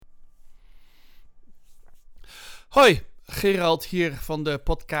Hoi, Gerald hier van de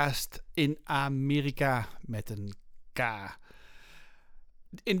podcast in Amerika met een K.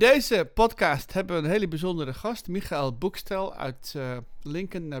 In deze podcast hebben we een hele bijzondere gast, Michael Boekstel uit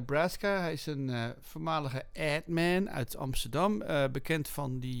Lincoln, Nebraska. Hij is een voormalige adman uit Amsterdam, bekend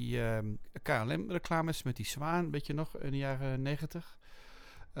van die KLM-reclames met die zwaan, weet je nog, in de jaren 90.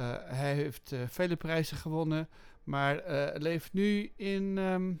 Hij heeft vele prijzen gewonnen, maar leeft nu in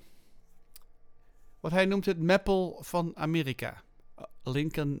wat hij noemt het Meppel van Amerika.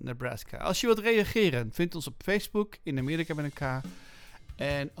 Lincoln, Nebraska. Als je wilt reageren, vind ons op Facebook in Amerika met een K.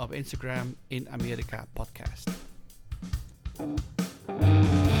 En op Instagram in Amerika Podcast.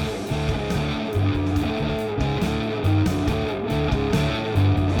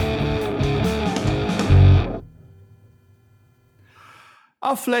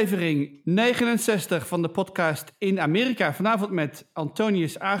 Aflevering 69 van de podcast in Amerika. Vanavond met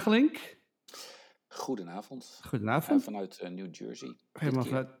Antonius Agelink. Goedenavond. Goedenavond. Vanuit New Jersey.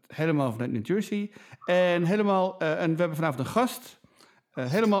 Helemaal vanuit New Jersey. En we hebben vanavond een gast.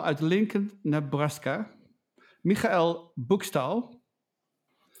 Helemaal uit Lincoln, Nebraska. Michael Boekstal.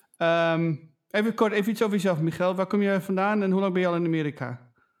 Even iets over jezelf, Michael. Waar kom je vandaan en hoe lang ben je al in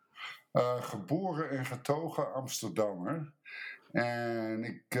Amerika? Geboren en getogen Amsterdammer. En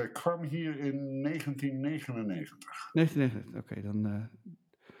ik kwam hier in 1999. 1999, oké. Dan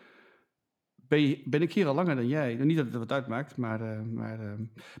ben ik hier al langer dan jij. Niet dat het wat uitmaakt, maar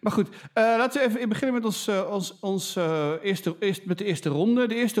goed. Laten we even beginnen met met de eerste ronde.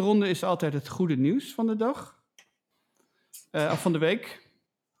 De eerste ronde is altijd het goede nieuws van de dag. Of van de week.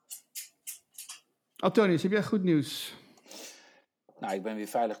 Antonius, heb jij goed nieuws? Nou, ik ben weer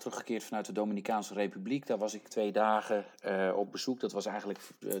veilig teruggekeerd vanuit de Dominicaanse Republiek. Daar was ik 2 dagen op bezoek. Dat was eigenlijk...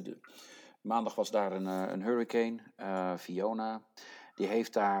 maandag was daar een hurricane, Fiona. Die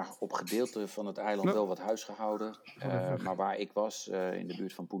heeft daar op gedeelte van het eiland wel wat huis gehouden. Maar waar ik was, in de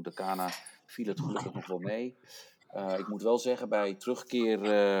buurt van Punta Cana, viel het gelukkig nog wel mee. Ik moet wel zeggen, bij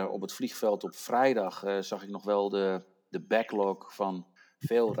terugkeer op het vliegveld op vrijdag zag ik nog wel de backlog van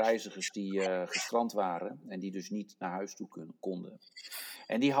veel reizigers die gestrand waren. En die dus niet naar huis toe konden.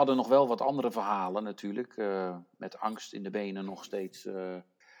 En die hadden nog wel wat andere verhalen natuurlijk. Met angst in de benen nog steeds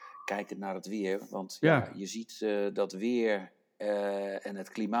kijkend naar het weer. Want je ziet dat weer... en het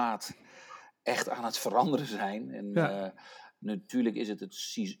klimaat echt aan het veranderen zijn. En natuurlijk is het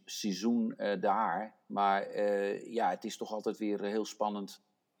seizoen daar. Maar het is toch altijd weer heel spannend.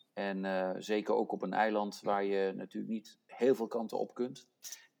 En zeker ook op een eiland waar je natuurlijk niet heel veel kanten op kunt.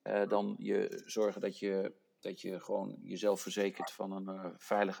 Dan je zorgen dat je gewoon jezelf verzekert van een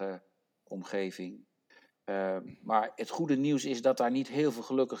veilige omgeving. Maar het goede nieuws is dat daar niet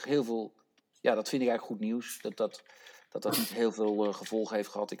gelukkig heel veel... Ja, dat vind ik eigenlijk goed nieuws. Dat niet heel veel gevolgen heeft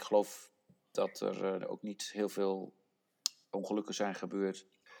gehad. Ik geloof dat er ook niet heel veel ongelukken zijn gebeurd.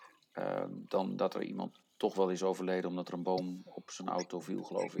 Dan dat er iemand toch wel is overleden omdat er een boom op zijn auto viel,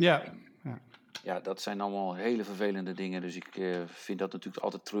 geloof ik. Ja, dat zijn allemaal hele vervelende dingen. Dus ik vind dat natuurlijk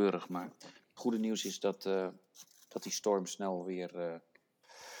altijd treurig. Maar het goede nieuws is dat die storm snel weer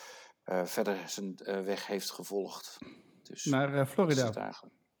verder zijn weg heeft gevolgd. Dus, naar Florida? Dat is het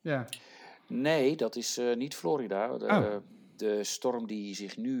eigenlijk. Ja. Nee, dat is niet Florida. De storm die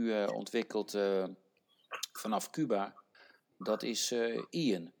zich nu ontwikkelt vanaf Cuba, dat is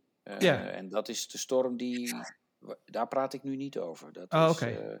Ian. En dat is de storm daar praat ik nu niet over.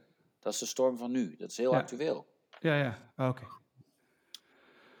 Dat is de storm van nu. Dat is heel actueel. Ja. Oké.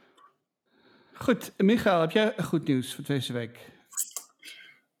 Goed, Michael, heb jij goed nieuws voor deze week?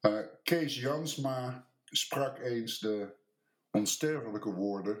 Kees Jansma sprak eens de onsterfelijke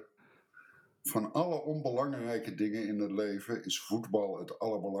woorden: van alle onbelangrijke dingen in het leven is voetbal het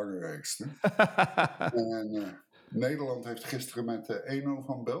allerbelangrijkste. En Nederland heeft gisteren met 1-0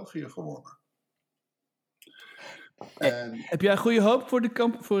 van België gewonnen. Heb jij goede hoop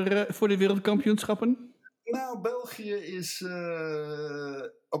voor de wereldkampioenschappen? Nou, België is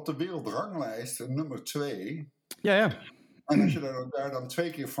op de wereldranglijst nummer 2. Ja. En als je daar dan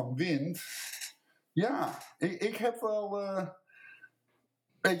 2 keer van wint... Ja, ik heb wel...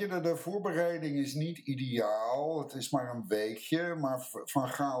 Weet je, de voorbereiding is niet ideaal. Het is maar een weekje. Maar Van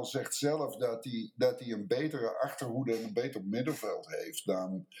Gaal zegt zelf dat hij een betere achterhoede en een beter middenveld heeft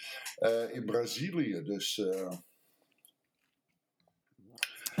dan in Brazilië. Dus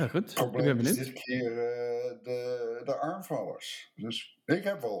goed. het probleem is dit keer de aanvallers. Dus ik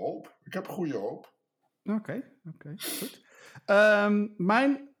heb wel hoop. Ik heb goede hoop. Oké, goed.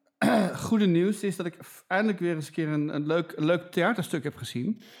 Mijn goede nieuws is dat ik eindelijk weer eens een keer een leuk theaterstuk heb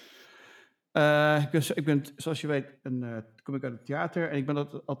gezien. Ik ben, zoals je weet, kom ik uit het theater en ik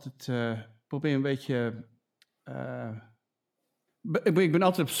ben altijd probeer een beetje Ik ben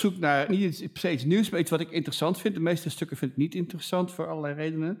altijd op zoek naar niet per se iets nieuws, maar iets wat ik interessant vind. De meeste stukken vind ik niet interessant voor allerlei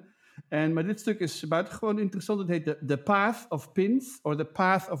redenen. Maar dit stuk is buitengewoon interessant. Het heet The Path of Pins, of The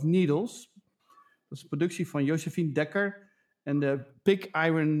Path of Needles. Dat is een productie van Josephine Dekker en de Big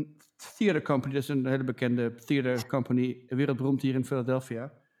Iron Theater Company. Dat is een hele bekende theater company, wereldberoemd hier in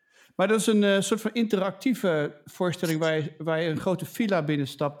Philadelphia. Maar dat is een soort van interactieve voorstelling waar je een grote villa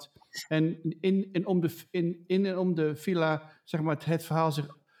binnenstapt. En in en om de villa, zeg maar,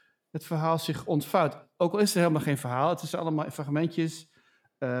 het verhaal zich ontvouwt. Ook al is er helemaal geen verhaal, het is allemaal fragmentjes,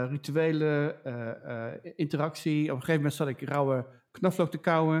 rituelen, interactie. Op een gegeven moment zat ik rauwe knoflook te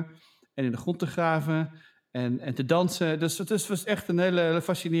kauwen en in de grond te graven en te dansen. Dus het was echt een hele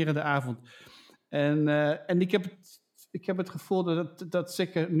fascinerende avond. En ik heb het gevoel dat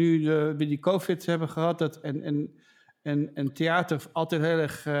zeker nu we die COVID hebben gehad, en theater altijd heel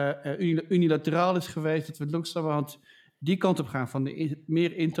erg unilateraal is geweest, dat we langzamerhand die kant op gaan van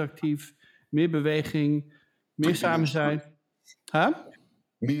meer interactief, meer beweging, meer samen zijn. Huh?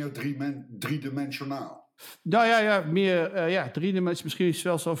 Meer driedimensionaal. Nou ja, meer driedimensionaal, misschien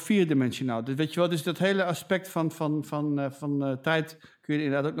zelfs al vierdimensionaal. Dus weet je wel, dus dat hele aspect van tijd kun je er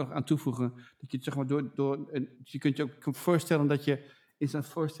inderdaad ook nog aan toevoegen. Dat je het zeg maar je kunt je ook voorstellen dat je in zo'n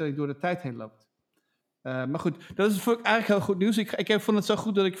voorstelling door de tijd heen loopt. Maar goed, dat is voor ik eigenlijk heel goed nieuws. Ik vond het zo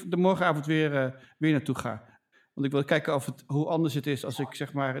goed dat ik de morgenavond weer naartoe ga. Want ik wil kijken hoe anders het is als ik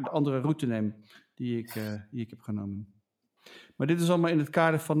zeg maar een andere route neem die ik heb genomen. Maar dit is allemaal in het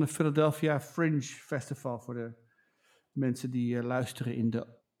kader van de Philadelphia Fringe Festival voor de mensen die luisteren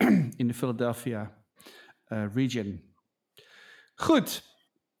in de Philadelphia region. Goed.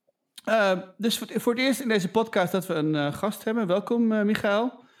 Dus voor het eerst in deze podcast dat we een gast hebben. Welkom,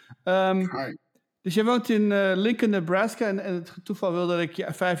 Michael. Hi. Dus jij woont in Lincoln, Nebraska. En het toeval wil dat ik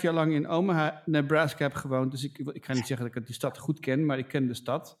 5 jaar lang in Omaha, Nebraska heb gewoond. Dus ik ga niet zeggen dat ik die stad goed ken, maar ik ken de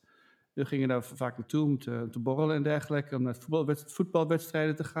stad. We gingen daar vaak naartoe om te borrelen en dergelijke. Om naar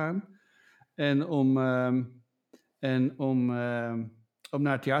voetbalwedstrijden te gaan. En om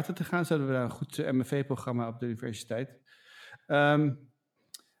naar het theater te gaan. Zouden we daar een goed MFV-programma op de universiteit.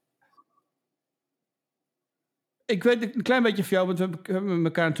 Ik weet een klein beetje van jou, want we hebben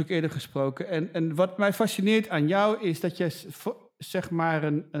elkaar natuurlijk eerder gesproken. En wat mij fascineert aan jou is dat je, zeg maar,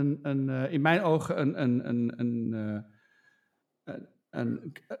 in mijn ogen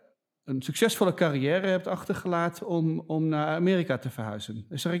een succesvolle carrière hebt achtergelaten om naar Amerika te verhuizen.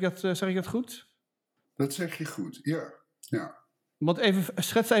 Zeg ik dat goed? Dat zeg je goed, ja. Want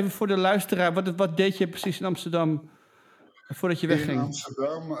schets even voor de luisteraar, wat deed je precies in Amsterdam voordat je wegging? In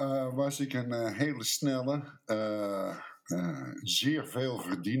Amsterdam was ik een hele snelle, zeer veel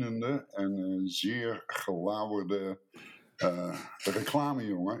verdienende en zeer gelauwerde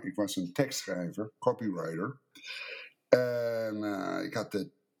reclamejongen. Ik was een tekstschrijver, copywriter. En ik had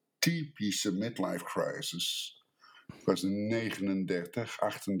de typische midlife crisis. Ik was 39,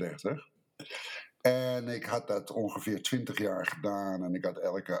 38. En ik had dat ongeveer 20 jaar gedaan. En ik had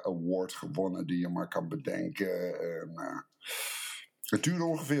elke award gewonnen die je maar kan bedenken. En, het duurde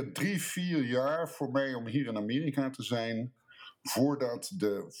ongeveer 3-4 jaar voor mij om hier in Amerika te zijn. Voordat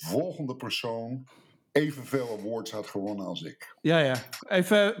de volgende persoon evenveel awards had gewonnen als ik. Ja.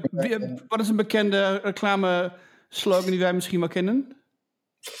 Even, wat is een bekende reclame slogan die wij misschien wel kennen?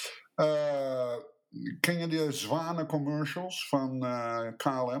 Ken je de Zwanen commercials van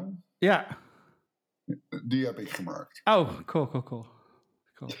KLM? Ja. Die heb ik gemaakt. Oh, cool.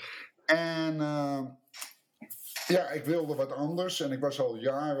 En ik wilde wat anders. En ik was al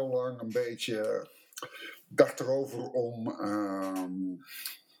jarenlang een beetje... dacht erover om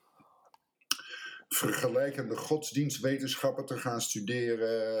vergelijkende godsdienstwetenschappen te gaan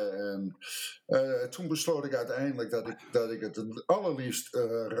studeren. En toen besloot ik uiteindelijk dat ik het allerliefst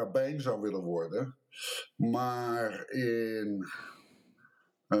rabbijn zou willen worden. Maar in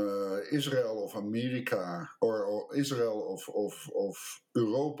Israël of Amerika, of Israël of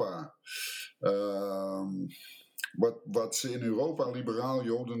Europa, wat ze in Europa liberaal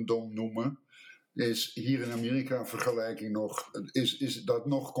jodendom noemen, is hier in Amerika een vergelijking is dat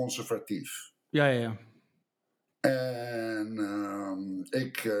nog conservatief. Ja. En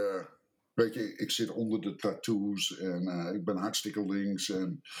ik zit onder de tattoos en ik ben hartstikke links.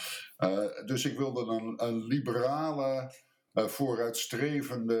 En, dus ik wilde een liberale,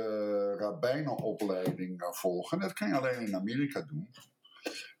 vooruitstrevende rabbijnenopleiding volgen. Dat kan je alleen in Amerika doen.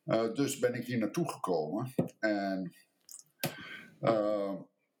 Dus ben ik hier naartoe gekomen. En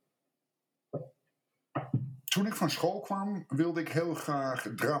toen ik van school kwam, wilde ik heel graag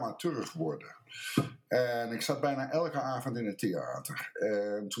dramaturg worden. En ik zat bijna elke avond in het theater.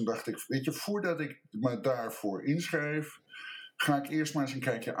 En toen dacht ik, weet je, voordat ik me daarvoor inschreef, ga ik eerst maar eens een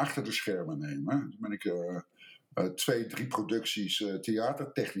kijkje achter de schermen nemen. Toen ben ik 2-3 producties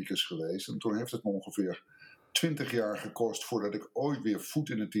theatertechnicus geweest. En toen heeft het me ongeveer 20 jaar gekost voordat ik ooit weer voet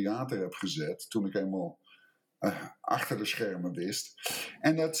in het theater heb gezet. Toen ik eenmaal achter de schermen wist.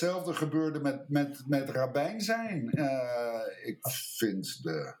 En datzelfde gebeurde met rabbijn zijn. Ik vind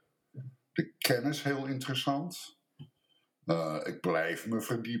de kennis heel interessant. Ik blijf me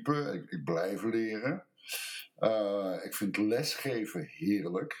verdiepen. Ik blijf leren. Ik vind lesgeven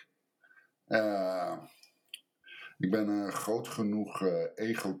heerlijk. Ik ben groot genoeg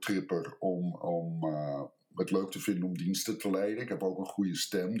egotripper om het leuk te vinden om diensten te leiden. Ik heb ook een goede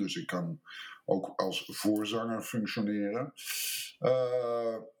stem, dus ik kan ook als voorzanger functioneren.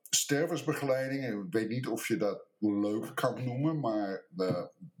 Stervensbegeleiding, ik weet niet of je dat leuk kan noemen, maar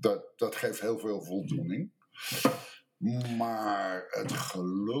dat geeft heel veel voldoening. Maar het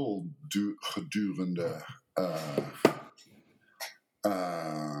gelul gedurende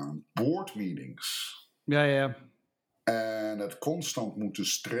boardmeetings. Ja. En het constant moeten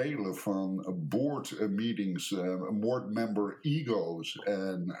strelen van board meetings, board member ego's.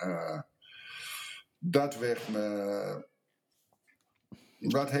 En dat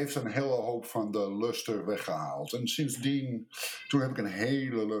heeft een hele hoop van de luster weggehaald. En sindsdien, toen heb ik een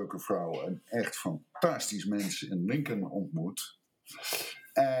hele leuke vrouw, een echt fantastisch mens in Lincoln ontmoet.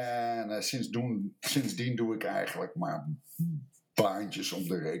 En sindsdien doe ik eigenlijk maar baantjes om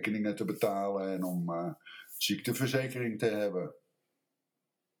de rekeningen te betalen en om ziekteverzekering te hebben.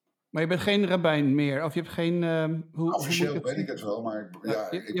 Maar je bent geen rabbijn meer? Of je hebt geen... Officieel weet ik het wel, maar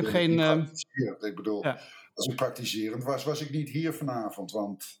ik je ben geen, niet praktiserend. Ik bedoel, ja. als ik praktiserend was ik niet hier vanavond,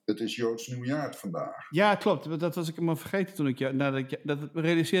 want het is Joods Nieuwjaar vandaag. Ja, klopt. Dat was ik helemaal vergeten toen dat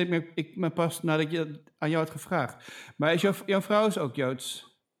realiseerde ik me pas nadat ik aan jou had gevraagd. Maar is jouw vrouw is ook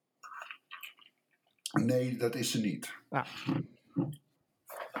Joods? Nee, dat is ze niet. Ah.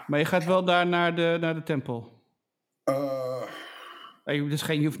 Maar je gaat wel daar naar de tempel?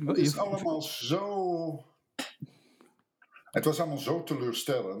 Het is allemaal zo... Het was allemaal zo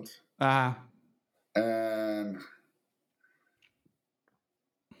teleurstellend. En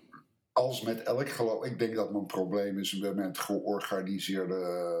als met elk geloof... Ik denk dat mijn probleem is met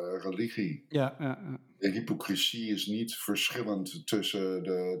georganiseerde religie. Ja. De hypocrisie is niet verschillend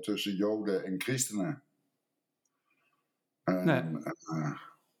tussen Joden en christenen. Nee.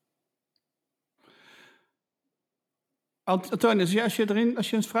 Antonius, als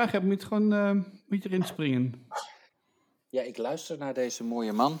je een vraag hebt, moet je erin springen. Ja, ik luister naar deze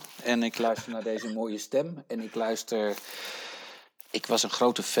mooie man en ik luister naar deze mooie stem. En ik was een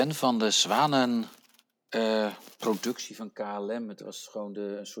grote fan van de Zwanen productie van KLM. Het was gewoon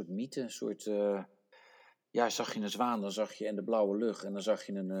een soort mythe, een soort... zag je een zwaan, dan zag je en de blauwe lucht. En dan zag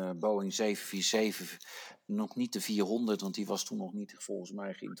je een Boeing 747, nog niet de 400, want die was toen nog niet volgens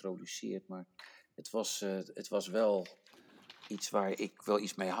mij geïntroduceerd. Maar het was wel iets waar ik wel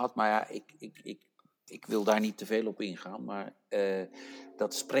iets mee had. Maar ja, ik wil daar niet te veel op ingaan. Maar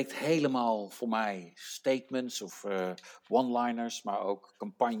dat spreekt helemaal voor mij statements of one-liners, maar ook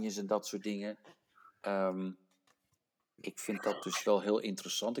campagnes en dat soort dingen. Ik vind dat dus wel heel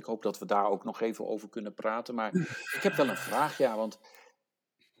interessant. Ik hoop dat we daar ook nog even over kunnen praten. Maar ik heb wel een vraag, want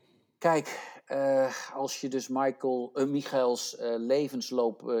kijk, als je dus Michaels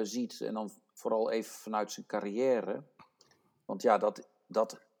levensloop ziet en dan vooral even vanuit zijn carrière, want ja,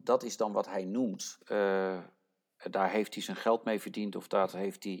 dat is dan wat hij noemt. Daar heeft hij zijn geld mee verdiend of dat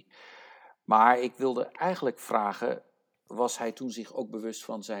heeft hij... Maar ik wilde eigenlijk vragen, was hij toen zich ook bewust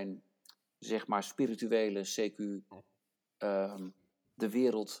van zijn, zeg maar, spirituele CQ, de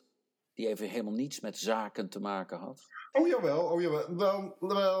wereld die even helemaal niets met zaken te maken had? Oh jawel.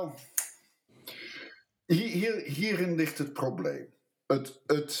 Wel. Hierin ligt het probleem.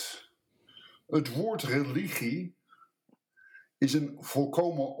 Het woord religie is een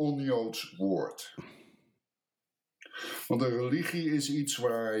volkomen onjoods woord. Want een religie is iets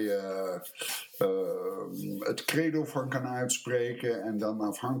waar je het credo van kan uitspreken en dan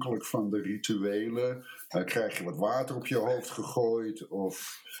afhankelijk van de rituelen krijg je wat water op je hoofd gegooid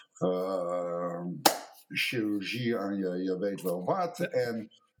of chirurgie aan je weet wel wat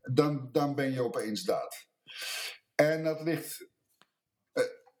en dan ben je opeens dat. En dat ligt...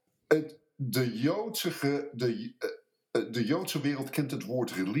 De Joodse wereld kent het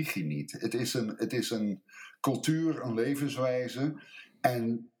woord religie niet. Het is een cultuur, een levenswijze.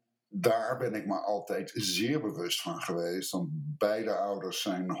 En daar ben ik me altijd zeer bewust van geweest. Want beide ouders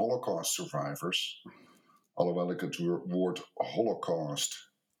zijn Holocaust survivors. Alhoewel ik het woord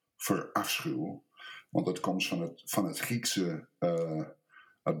holocaust verafschuw. Want het komt van het Griekse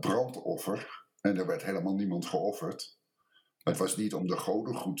het brandoffer. En er werd helemaal niemand geofferd. Het was niet om de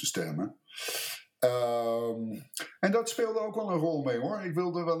goden goed te stemmen. En dat speelde ook wel een rol mee hoor. Ik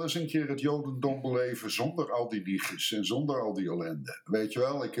wilde wel eens een keer het Jodendom beleven zonder al die liedjes en zonder al die ellende. Weet je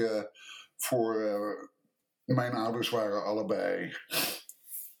wel, mijn ouders waren allebei,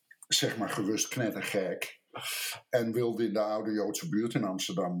 zeg maar, gerust knettergek. En wilden in de oude Joodse buurt in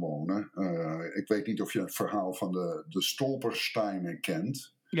Amsterdam wonen. Ik weet niet of je het verhaal van de Stolpersteinen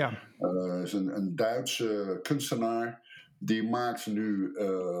kent. Ja. Is een Duitse kunstenaar. Die maakt nu...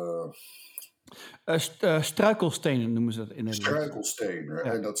 Struikelstenen noemen ze dat in Nederland. Struikelstenen.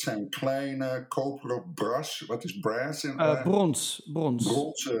 Ja. En dat zijn kleine koperen bras. Wat is brass? Brons.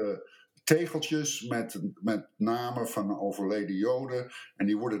 Bronzen tegeltjes met namen van overleden Joden. En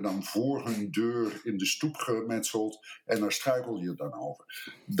die worden dan voor hun deur in de stoep gemetseld. En daar struikel je dan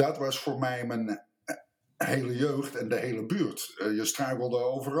over. Dat was voor mij mijn hele jeugd en de hele buurt. Je struikelde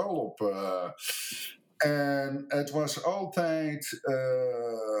overal op. En het was altijd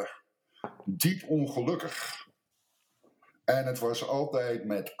diep ongelukkig. En het was altijd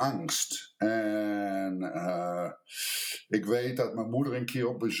met angst. En ik weet dat mijn moeder een keer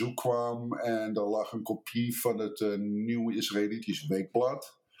op bezoek kwam. En er lag een kopie van het Nieuw Israëlitisch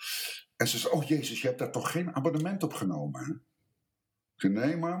Weekblad. En ze zei, oh Jezus, je hebt daar toch geen abonnement op genomen, hè?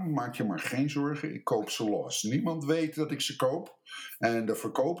 Nee man, maak je maar geen zorgen, ik koop ze los. Niemand weet dat ik ze koop. En de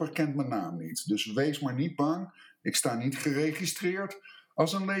verkoper kent mijn naam niet. Dus wees maar niet bang. Ik sta niet geregistreerd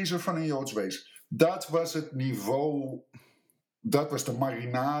als een lezer van een Joods wees. Dat was het niveau... Dat was de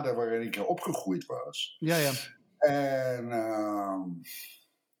marinade waarin ik opgegroeid was. Ja. En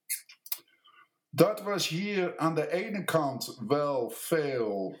dat was hier aan de ene kant wel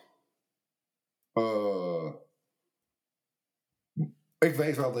veel... ik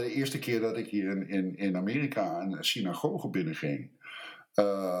weet wel de eerste keer dat ik hier in Amerika een synagoge binnenging.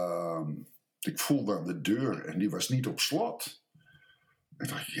 Ik voelde aan de deur en die was niet op slot. Ik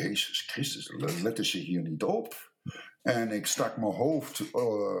dacht, Jezus Christus, letten ze hier niet op? En ik stak mijn hoofd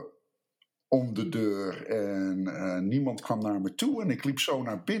om de deur en niemand kwam naar me toe. En ik liep zo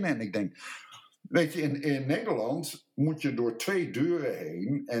naar binnen en ik denk... Weet je, in Nederland moet je door 2 deuren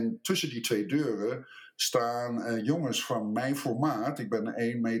heen. En tussen die 2 deuren staan jongens van mijn formaat. Ik ben 1,94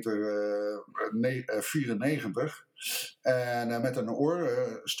 meter. En met een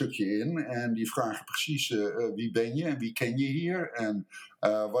oorstukje in. En die vragen precies wie ben je en wie ken je hier. En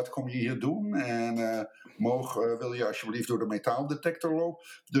wat kom je hier doen. En wil je alsjeblieft door de metaaldetector lopen.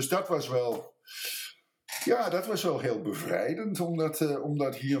 Dus dat was wel... Ja, dat was wel heel bevrijdend om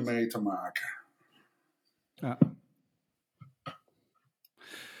dat hier mee te maken. Ja.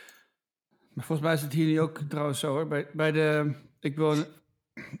 Maar volgens mij is het hier nu ook trouwens zo hoor. Ik woon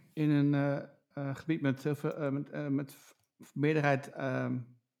in een gebied met heel veel, met meerderheid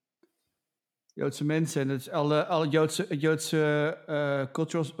Joodse mensen. En dat is alle Joodse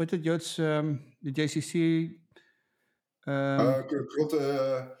cultures, weet het, de JCC.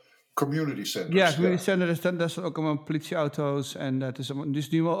 Community centers. Ja, community centers, daar staan ook allemaal politieauto's. En dat is allemaal, dus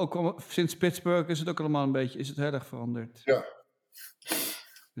nu ook sinds Pittsburgh is het ook allemaal een beetje, is het heel erg veranderd. Ja.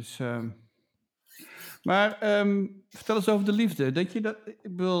 Dus, maar vertel eens over de liefde. Denk je dat, ik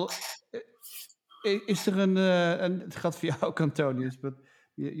bedoel, is er het gaat voor jou ook, Antonius,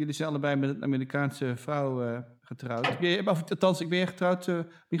 jullie zijn allebei met een Amerikaanse vrouw getrouwd. Althans, ben je getrouwd,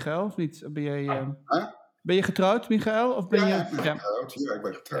 Michael, of niet? Ben je getrouwd, Michael? Of ben ik ben getrouwd. Ja, ik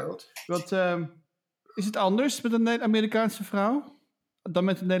ben getrouwd. Is het anders met een Amerikaanse vrouw dan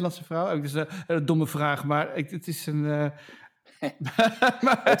met een Nederlandse vrouw? Dat is een domme vraag, maar het is een...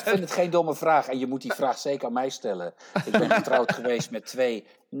 Ik vind het geen domme vraag en je moet die vraag zeker aan mij stellen. Ik ben getrouwd geweest met 2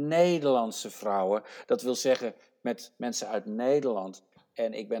 Nederlandse vrouwen. Dat wil zeggen met mensen uit Nederland.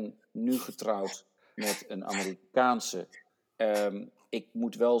 En ik ben nu getrouwd met een Amerikaanse. Ik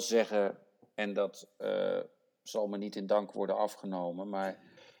moet wel zeggen, en dat zal me niet in dank worden afgenomen, maar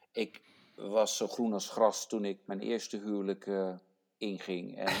ik was zo groen als gras toen ik mijn eerste huwelijk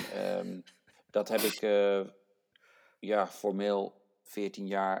inging. En dat heb ik... formeel 14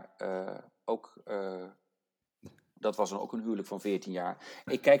 jaar ook. Dat was dan ook een huwelijk van 14 jaar.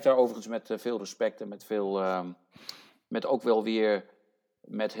 Ik kijk daar overigens met veel respect en met veel. Met ook wel weer.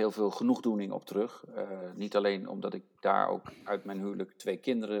 Met heel veel genoegdoening op terug. Niet alleen omdat ik daar ook uit mijn huwelijk 2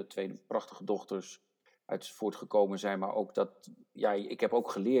 kinderen, 2 prachtige dochters uit voortgekomen zijn. Maar ook dat. Ja, ik heb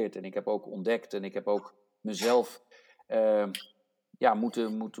ook geleerd en ik heb ook ontdekt en ik heb ook mezelf.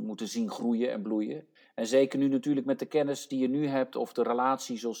 moeten zien groeien en bloeien. En zeker nu natuurlijk met de kennis die je nu hebt, of de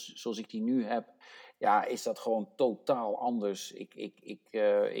relatie zoals ik die nu heb, ja, is dat gewoon totaal anders.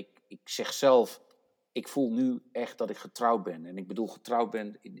 Ik zeg zelf, ik voel nu echt dat ik getrouwd ben. En ik bedoel getrouwd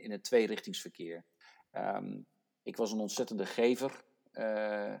ben in het tweerichtingsverkeer. Ik was een ontzettende gever.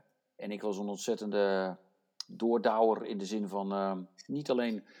 En ik was een ontzettende doordouwer in de zin van niet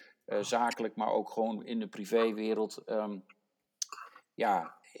alleen zakelijk, maar ook gewoon in de privéwereld.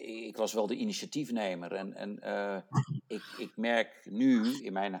 Ik was wel de initiatiefnemer. Ik merk nu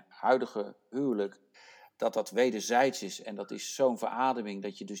in mijn huidige huwelijk dat wederzijds is. En dat is zo'n verademing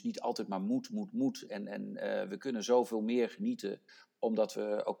dat je dus niet altijd maar moet. En we kunnen zoveel meer genieten omdat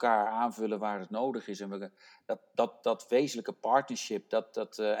we elkaar aanvullen waar het nodig is. En dat wezenlijke partnership,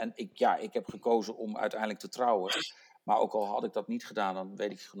 ik heb gekozen om uiteindelijk te trouwen. Maar ook al had ik dat niet gedaan, dan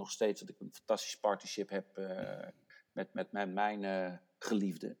weet ik nog steeds dat ik een fantastisch partnership heb met mijn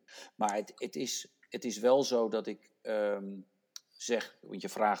geliefde. Maar het is wel zo dat ik zeg, want je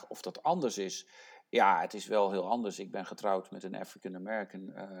vraagt of dat anders is. Ja, het is wel heel anders. Ik ben getrouwd met een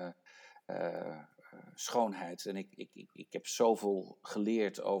African-American schoonheid. En ik heb zoveel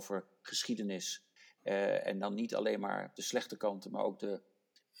geleerd over geschiedenis. En dan niet alleen maar de slechte kanten, maar ook de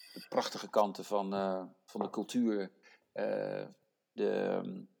prachtige kanten van de cultuur.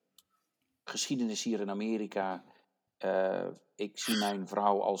 De geschiedenis hier in Amerika. Ik zie mijn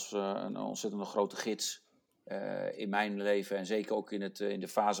vrouw als een ontzettend grote gids in mijn leven. En zeker ook in de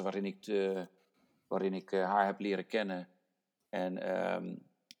fase waarin ik haar heb leren kennen. En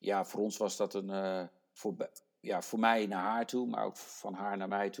voor ons was dat voor mij naar haar toe, maar ook van haar naar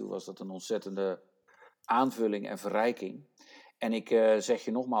mij toe, was dat een ontzettende aanvulling en verrijking. En ik zeg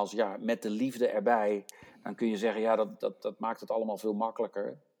je nogmaals, ja, met de liefde erbij, dan kun je zeggen, ja, dat maakt het allemaal veel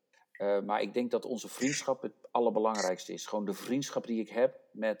makkelijker. Maar ik denk dat onze vriendschap het allerbelangrijkste is. Gewoon de vriendschap die ik heb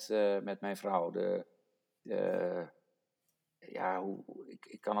met mijn vrouw.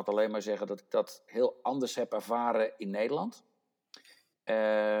 Ik kan het alleen maar zeggen dat ik dat heel anders heb ervaren in Nederland.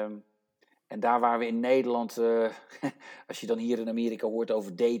 En daar waar we in Nederland, als je dan hier in Amerika hoort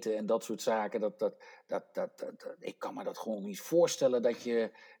over daten en dat soort zaken, ik kan me dat gewoon niet voorstellen dat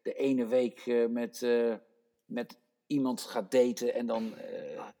je de ene week met iemand gaat daten en dan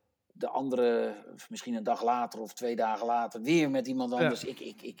de andere, misschien een dag later of 2 dagen later, weer met iemand anders. Ja.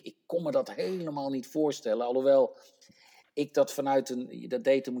 Ik kon me dat helemaal niet voorstellen. Alhoewel ik dat dat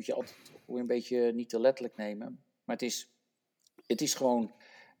daten moet je altijd een beetje niet te letterlijk nemen. Maar het is gewoon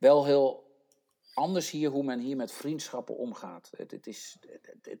wel heel anders hier hoe men hier met vriendschappen omgaat.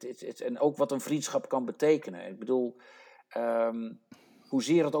 En ook wat een vriendschap kan betekenen. Ik bedoel,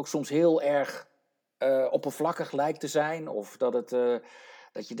 hoezeer het ook soms heel erg oppervlakkig lijkt te zijn. Of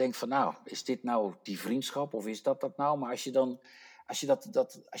dat je denkt van, nou, is dit nou die vriendschap? Of is dat nou? Maar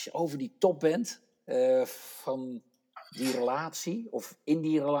als je over die top bent van die relatie, of in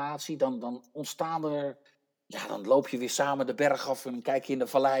die relatie, dan ontstaan er... Ja, dan loop je weer samen de berg af en kijk je in de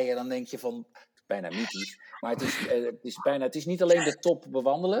vallei en dan denk je van... Bijna mythisch. Maar het is niet alleen de top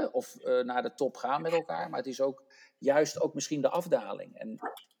bewandelen of naar de top gaan met elkaar, maar het is ook juist ook misschien de afdaling. En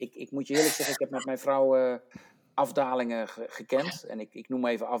ik moet je eerlijk zeggen, ik heb met mijn vrouw afdalingen gekend. En ik noem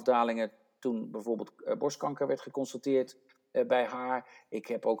even afdalingen toen bijvoorbeeld borstkanker werd geconstateerd bij haar. Ik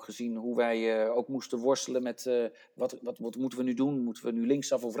heb ook gezien hoe wij ook moesten worstelen met wat moeten we nu doen? Moeten we nu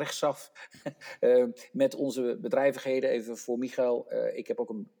linksaf of rechtsaf? Met onze bedrijvigheden, even voor Michael. Ik heb ook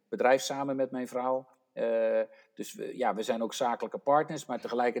een bedrijf samen met mijn vrouw. Dus we zijn ook zakelijke partners, maar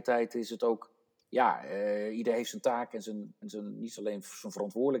tegelijkertijd is het ook... ieder heeft zijn taak en zijn niet alleen zijn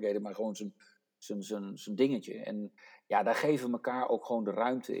verantwoordelijkheden, maar gewoon zijn dingetje. En ja, daar geven we elkaar ook gewoon de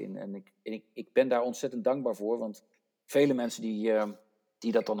ruimte in. En ik ben daar ontzettend dankbaar voor, want vele mensen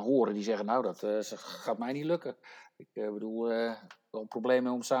die dat dan horen, die zeggen, nou, dat gaat mij niet lukken. Ik bedoel, wel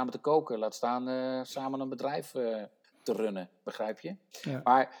problemen om samen te koken. Laat staan samen een bedrijf te runnen, begrijp je? Ja.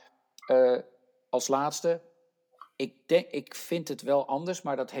 Maar als laatste, ik vind het wel anders,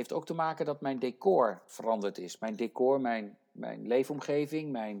 maar dat heeft ook te maken dat mijn decor veranderd is. Mijn decor, mijn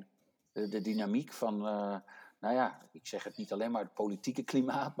leefomgeving, de dynamiek van... ik zeg het niet alleen maar het politieke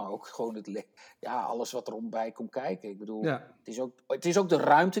klimaat, maar ook gewoon alles wat er bij komt kijken. Ik bedoel, het is ook de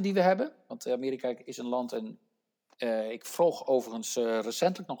ruimte die we hebben. Want Amerika is een land en ik vroeg overigens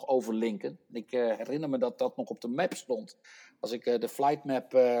recentelijk nog over Lincoln. Ik herinner me dat nog op de map stond. Als ik de flight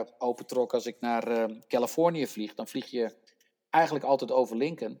map opentrok, als ik naar Californië vlieg, dan vlieg je eigenlijk altijd over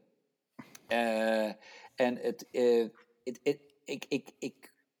Lincoln.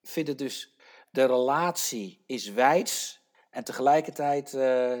 Ik vind het dus... De relatie is wijds en tegelijkertijd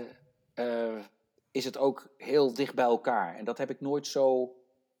is het ook heel dicht bij elkaar. En dat heb ik nooit zo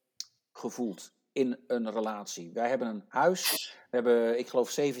gevoeld in een relatie. Wij hebben een huis. We hebben, ik geloof,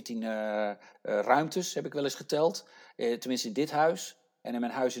 17 ruimtes, heb ik wel eens geteld. Tenminste in dit huis. En in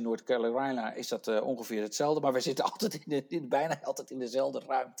mijn huis in North Carolina is dat ongeveer hetzelfde. Maar we zitten altijd bijna altijd in dezelfde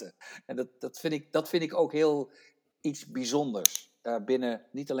ruimte. En dat vind ik ook heel iets bijzonders. Binnen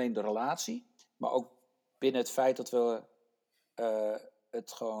niet alleen de relatie, maar ook binnen het feit dat we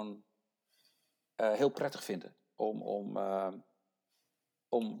het gewoon heel prettig vinden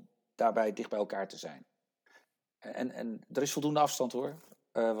om daarbij dicht bij elkaar te zijn. En er is voldoende afstand hoor.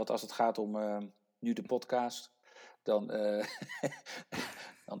 Want als het gaat om nu de podcast, dan,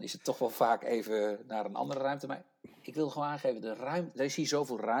 dan is het toch wel vaak even naar een andere ruimte. Maar ik wil gewoon aangeven, er is hier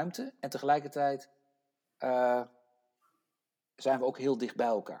zoveel ruimte. En tegelijkertijd zijn we ook heel dicht bij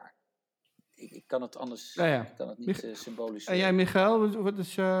elkaar. Ik kan het anders Ik kan het niet symbolisch. En jij, Michael, wat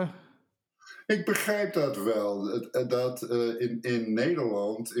is... Ik begrijp dat wel. Dat in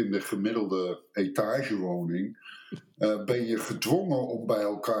Nederland, in de gemiddelde etagewoning, ben je gedwongen om bij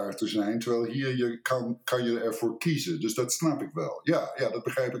elkaar te zijn. Terwijl hier kan je ervoor kiezen. Dus dat snap ik wel. Ja, dat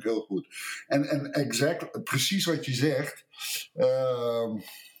begrijp ik heel goed. En exact, precies wat je zegt.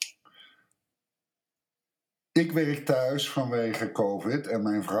 Ik werk thuis vanwege COVID en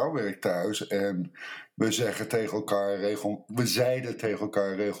mijn vrouw werkt thuis. En we zeiden tegen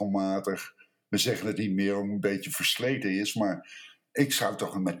elkaar regelmatig. We zeggen het niet meer omdat het een beetje versleten is, maar ik zou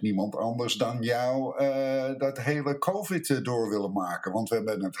toch met niemand anders dan jou dat hele COVID door willen maken. Want we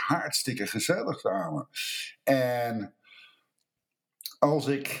hebben het hartstikke gezellig samen. En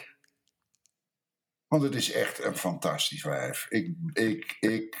want het is echt een fantastisch wijf.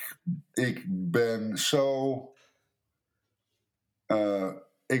 Ik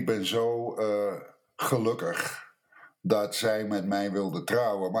ben zo gelukkig dat zij met mij wilde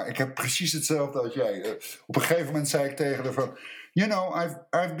trouwen. Maar ik heb precies hetzelfde als jij. Op een gegeven moment zei ik tegen haar van... You know,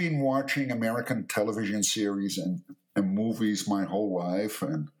 I've been watching American television series and movies my whole life.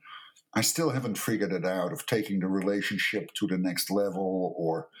 And I still haven't figured it out of taking the relationship to the next level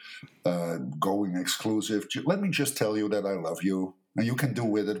or going exclusive. Let me just tell you that I love you. And you can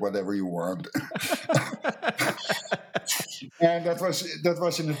do with it whatever you want. En dat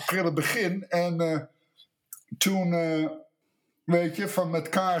was in het prille begin. En toen, weet je, van met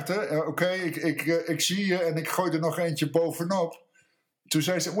kaarten. Oké, ik zie je en ik gooi er nog eentje bovenop. Toen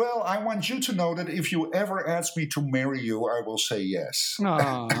zei ze, well, I want you to know that if you ever ask me to marry you, I will say yes.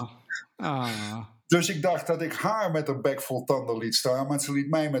 Dus ik dacht dat ik haar met een bek vol tanden liet staan, maar ze liet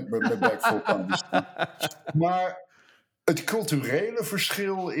mij met mijn bek vol tanden staan. Maar het culturele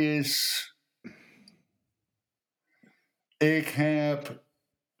verschil is... Ik heb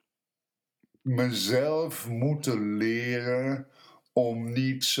mezelf moeten leren om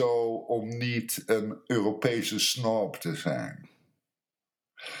niet een Europese snob te zijn.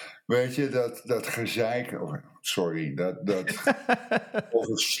 Weet je, dat gezeik... Sorry, dat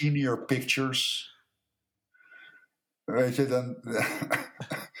over senior pictures. Weet je, dan...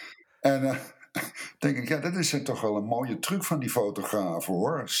 En denk ik, ja, dat is toch wel een mooie truc van die fotografen,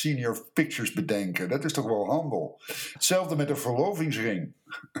 hoor. Senior pictures bedenken, dat is toch wel handel. Hetzelfde met een verlovingsring.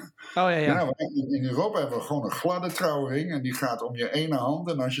 Ja. Nou, in Europa hebben we gewoon een gladde trouwring en die gaat om je ene hand.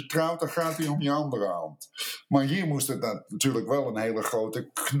 En als je trouwt, dan gaat die om je andere hand. Maar hier moest het natuurlijk wel een hele grote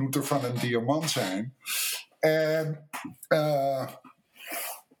knoeter van een diamant zijn. En...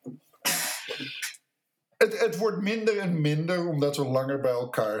 Het wordt minder en minder, omdat we langer bij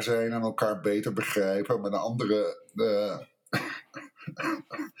elkaar zijn en elkaar beter begrijpen. Met een andere...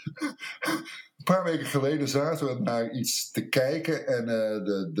 Een paar weken geleden zaten we naar iets te kijken en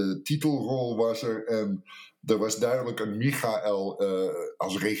de titelrol was er. En er was duidelijk een Michael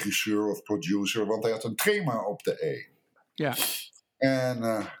als regisseur of producer, want hij had een trema op de E. Ja.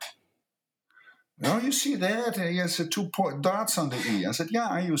 En... Oh, you see that? He has 2 dots on the E. I said,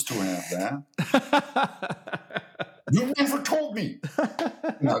 yeah, I used to have that. You never told me.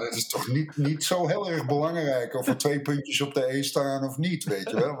 Nou, dat is toch niet zo heel erg belangrijk of er 2 puntjes op de E staan of niet, weet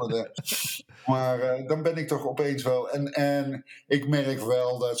je wel. Maar dan ben ik toch opeens wel... En ik merk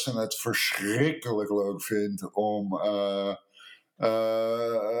wel dat ze het verschrikkelijk leuk vindt om...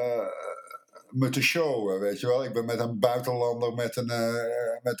 me te showen, weet je wel. Ik ben met een buitenlander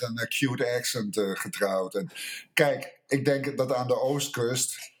met een cute accent getrouwd. En kijk, ik denk dat aan de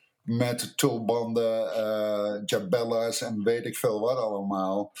Oostkust, met tulbanden, jabellas en weet ik veel wat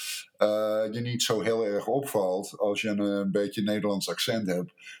allemaal, je niet zo heel erg opvalt als je een beetje Nederlands accent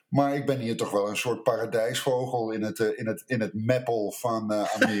hebt. Maar ik ben hier toch wel een soort paradijsvogel in het meppel van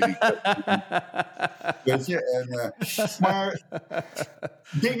Amerika. Weet je? Maar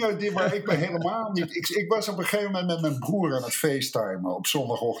dingen waar ik me helemaal niet... Ik was op een gegeven moment met mijn broer aan het facetimen op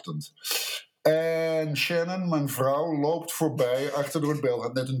zondagochtend. En Shannon, mijn vrouw, loopt voorbij achter door het beeld.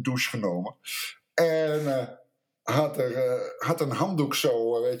 Had net een douche genomen. En had een handdoek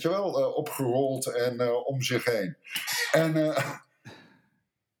zo, weet je wel, opgerold en om zich heen. En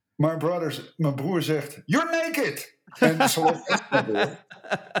mijn broer zegt, "You're naked!" En ze loopt echt naar door.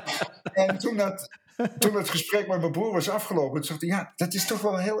 En toen het gesprek met mijn broer was afgelopen, zegt hij, ja, dat is toch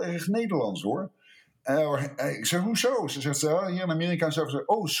wel heel erg Nederlands, hoor. Ik zeg, hoezo? Ze zegt, hier in Amerika zeggen ze,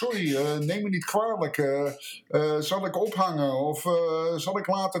 oh, sorry, neem me niet kwalijk. Zal ik ophangen of zal ik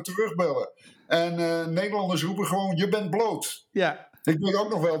later terugbellen? En Nederlanders roepen gewoon, je bent bloot. Ja. Ik weet ook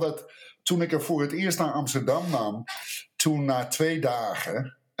nog wel dat toen ik er voor het eerst naar Amsterdam nam, toen na 2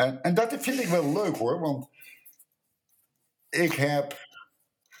 dagen... En dat vind ik wel leuk, hoor, want ik heb...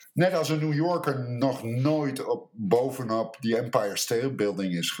 Net als een New Yorker nog nooit bovenop die Empire State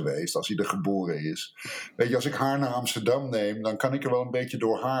Building is geweest, als hij er geboren is. Weet je, als ik haar naar Amsterdam neem, dan kan ik er wel een beetje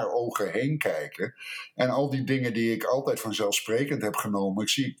door haar ogen heen kijken. En al die dingen die ik altijd vanzelfsprekend heb genomen, ik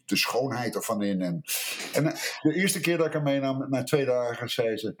zie de schoonheid ervan in. En de eerste keer dat ik haar meenam, na 2 dagen,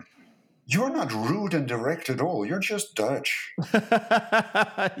 zei ze, "You're not rude and direct at all. You're just Dutch."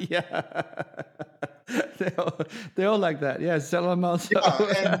 Ja. They all like that. Ja, het is allemaal zo.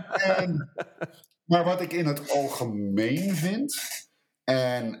 Ja, maar wat ik in het algemeen vind...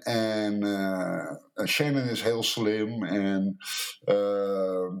 En Shannon is heel slim en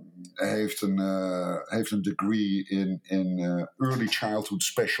heeft een degree in early childhood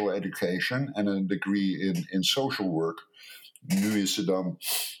special education en een degree in social work. Nu is ze dan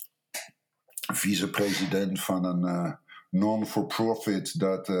vicepresident van een non-for-profit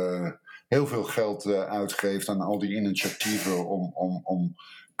dat heel veel geld uitgeeft aan al die initiatieven om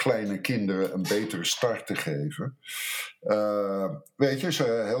kleine kinderen een betere start te geven. Weet je, ze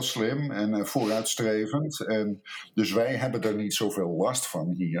is heel slim en vooruitstrevend. En dus wij hebben er niet zoveel last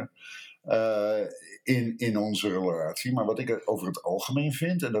van hier in onze relatie. Maar wat ik over het algemeen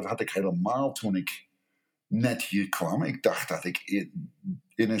vind, en dat had ik helemaal toen ik net hier kwam. Ik dacht dat ik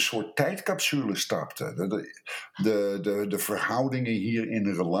in een soort tijdcapsule stapte. De verhoudingen hier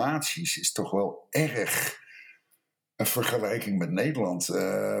in relaties is toch wel erg een vergelijking met Nederland.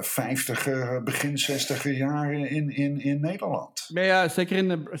 50er, begin 60er jaren in Nederland. Maar ja,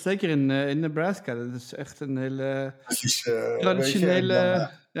 zeker in Nebraska. Dat is echt een hele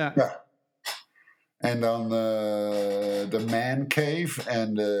traditionele... Ja. En dan de man cave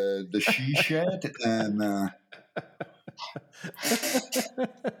en de she shed.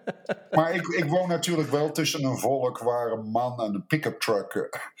 Maar ik woon natuurlijk wel tussen een volk waar een man en een pick-up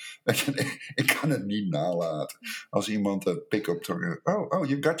truck... ik kan het niet nalaten. Als iemand een pick-up truck... Oh,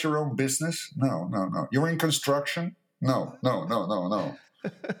 you got your own business? No. You're in construction? No.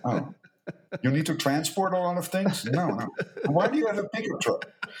 Oh. You need to transport a lot of things? No. Why do you have a pick-up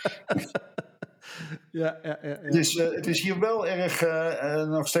truck? Ja. Het is hier wel erg,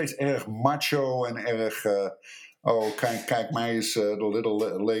 nog steeds erg macho en erg... kijk mij eens de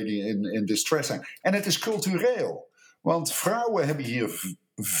little lady in distress zijn. En het is cultureel. Want vrouwen hebben hier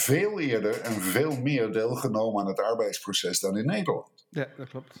veel eerder en veel meer deelgenomen aan het arbeidsproces dan in Nederland. Ja, dat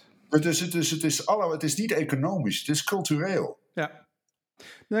klopt. Dus het is niet economisch, het is cultureel. Ja.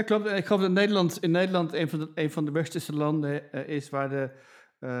 Nee, klopt. Ik geloof dat in Nederland een van de westerse landen is waar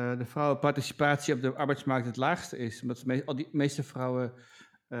de vrouwenparticipatie op de arbeidsmarkt het laagste is. Omdat de meeste vrouwen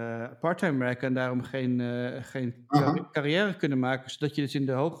parttime werken en daarom geen carrière kunnen maken. Zodat je dus in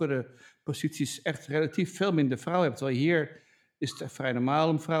de hogere posities echt relatief veel minder vrouwen hebt. Terwijl hier is het vrij normaal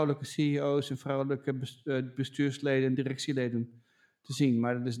om vrouwelijke CEO's en vrouwelijke bestuursleden en directieleden te zien.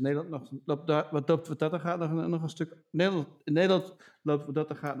 Maar dat is in Nederland wat dat er gaat nog een stuk... In Nederland loopt wat dat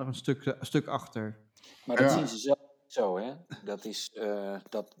er gaat nog een stuk achter. Maar dat zien ze zelf zo, hè? Dat is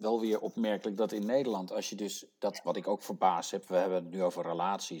dat wel weer opmerkelijk dat in Nederland, als je dus, dat wat ik ook verbaasd heb, we hebben het nu over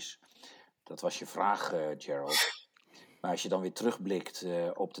relaties. Dat was je vraag, Gerald. Maar als je dan weer terugblikt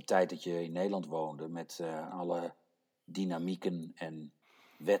op de tijd dat je in Nederland woonde, met alle dynamieken en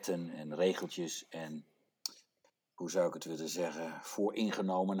wetten en regeltjes en, hoe zou ik het willen zeggen,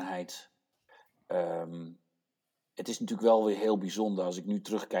 vooringenomenheid. Het is natuurlijk wel weer heel bijzonder als ik nu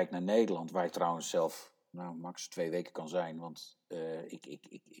terugkijk naar Nederland, waar ik trouwens zelf max 2 weken kan zijn, want ik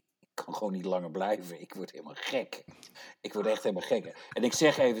kan gewoon niet langer blijven. Ik word helemaal gek. Ik word echt helemaal gek. En ik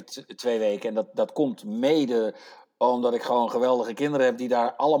zeg even 2 weken. En dat komt mede omdat ik gewoon geweldige kinderen heb die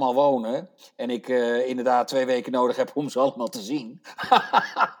daar allemaal wonen. En ik inderdaad 2 weken nodig heb om ze allemaal te zien.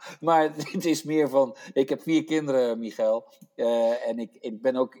 Maar het is meer van... Ik heb 4 kinderen, Michael. En ik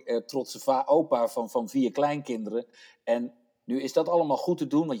ben ook trotse opa van 4 kleinkinderen. En nu is dat allemaal goed te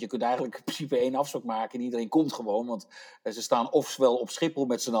doen. Want je kunt eigenlijk in principe 1 afspraak maken. En iedereen komt gewoon. Want ze staan ofwel op Schiphol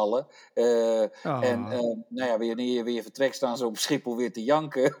met z'n allen. En wanneer je weer vertrekt staan ze op Schiphol weer te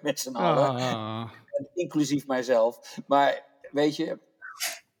janken met z'n allen. Inclusief mijzelf. Maar weet je,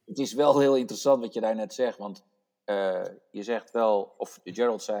 het is wel heel interessant wat je daar net zegt. Want je zegt wel, of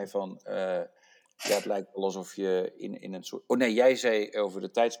Gerald zei van... het lijkt wel alsof je in een soort... Oh nee, jij zei over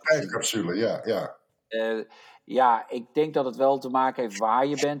de tijdscapsule. Tijdscapsule, ja. Ja, ik denk dat het wel te maken heeft waar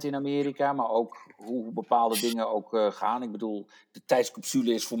je bent in Amerika, maar ook hoe bepaalde dingen ook gaan. Ik bedoel, de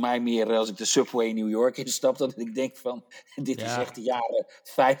tijdscapsule is voor mij meer als ik de subway in New York instap, dat ik denk van, dit is echt de jaren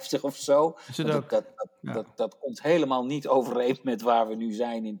 50 of zo. Dat komt helemaal niet overeen met waar we nu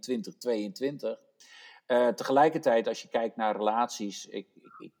zijn in 2022. Tegelijkertijd, als je kijkt naar relaties,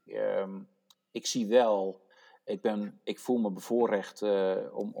 ik zie wel... Ik voel me bevoorrecht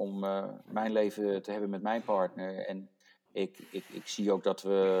om mijn leven te hebben met mijn partner. En ik zie ook dat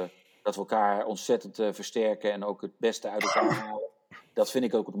we elkaar ontzettend versterken en ook het beste uit elkaar halen. Dat vind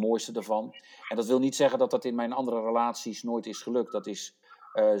ik ook het mooiste ervan. En dat wil niet zeggen dat dat in mijn andere relaties nooit is gelukt. Dat is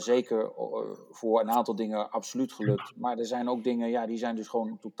zeker voor een aantal dingen absoluut gelukt. Maar er zijn ook dingen, die zijn dus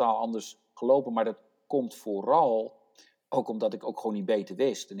gewoon totaal anders gelopen. Maar dat komt vooral ook omdat ik ook gewoon niet beter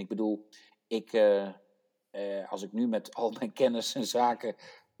wist. En ik bedoel, als ik nu met al mijn kennis en zaken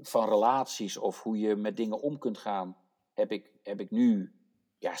van relaties of hoe je met dingen om kunt gaan, heb ik nu,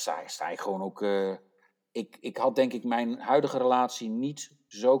 sta ik gewoon ook... Ik had denk ik mijn huidige relatie niet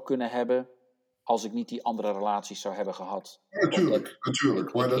zo kunnen hebben als ik niet die andere relaties zou hebben gehad. Natuurlijk.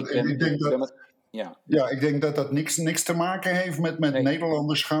 Ik denk dat dat niks te maken heeft met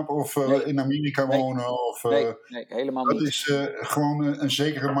Nederlanderschap of in Amerika wonen. Of, nee, helemaal niet. Dat is gewoon een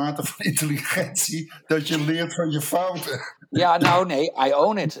zekere mate van intelligentie dat je leert van je fouten. Ja, nou nee, I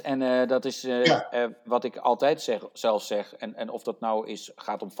own it. En dat is wat ik altijd zelf zeg. En of dat nou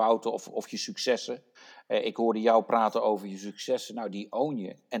gaat om fouten of je successen. Ik hoorde jou praten over je successen. Nou, die own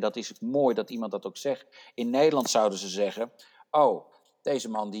je. En dat is mooi dat iemand dat ook zegt. In Nederland zouden ze zeggen... Oh, deze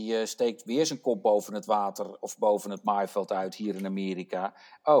man die steekt weer zijn kop boven het water of boven het maaiveld uit hier in Amerika.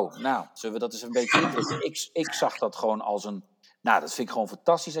 Oh, nou, zullen we dat eens een beetje indrukken? Ik zag dat gewoon als een... Nou, dat vind ik gewoon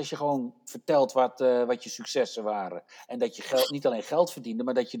fantastisch als je gewoon vertelt wat je successen waren. En dat je niet alleen geld verdiende,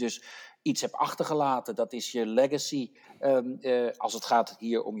 maar dat je dus iets hebt achtergelaten. Dat is je legacy. Als het gaat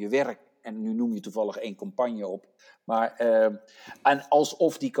hier om je werk. En nu noem je toevallig 1 campagne op. Maar, en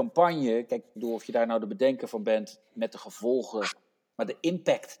alsof die campagne, kijk, ik bedoel of je daar nou de bedenker van bent met de gevolgen, maar de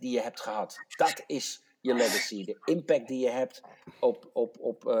impact die je hebt gehad, dat is je legacy. De impact die je hebt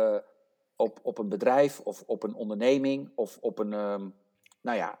op een bedrijf of op een onderneming of op een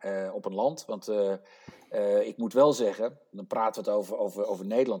land. Want ik moet wel zeggen, dan praten we het over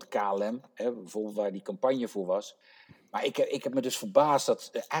Nederland, KLM, bijvoorbeeld waar die campagne voor was. Maar ik heb me dus verbaasd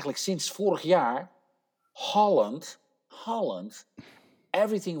dat eigenlijk sinds vorig jaar Holland,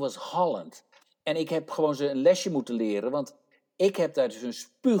 everything was Holland. En ik heb gewoon ze een lesje moeten leren, want ik heb daar dus een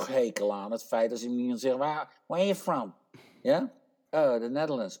spuughekel aan. Het feit dat ze iemand zeggen, where are you from? Ja? Oh, the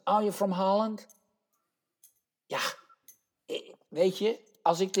Netherlands. Oh, you're from Holland? Ja, weet je,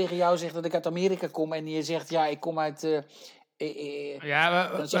 als ik tegen jou zeg dat ik uit Amerika kom en je zegt, ja, ik kom uit... dan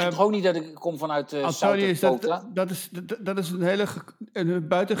zeg ik gewoon niet dat ik kom vanuit Zuid-Dakota. Dat is een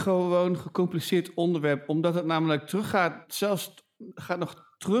buitengewoon gecompliceerd onderwerp, omdat het namelijk gaat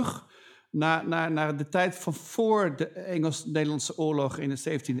nog terug naar de tijd van voor de Engels-Nederlandse oorlog in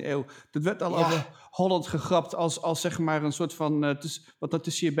de 17e eeuw. Dat werd al over Holland gegrapt als zeg maar een soort van wat er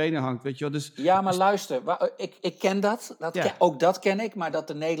tussen je benen hangt, weet je wel. Dus, ja, maar luister, ik ken dat. Ook dat ken ik, maar dat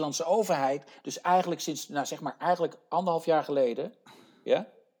de Nederlandse overheid dus eigenlijk sinds, eigenlijk 1,5 jaar geleden,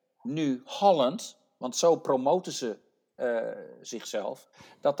 nu Holland, want zo promoten ze zichzelf,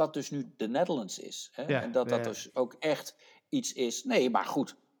 dat dus nu de Netherlands is. Hè? En dat dus ook echt iets is. Nee, maar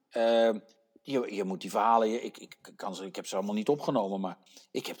goed. Je moet die verhalen... Ik heb ze allemaal niet opgenomen, maar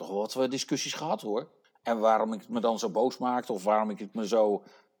ik heb toch wel wat discussies gehad, hoor. En waarom ik me dan zo boos maakte, of waarom ik het me zo...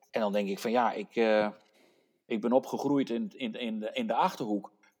 En dan denk ik van, ik ben opgegroeid in de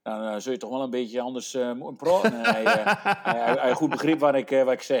Achterhoek. Dan zul je toch wel een beetje anders praten. Goed begrip wat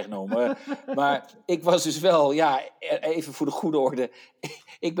ik zeg nou. Maar ik was dus wel, even voor de goede orde.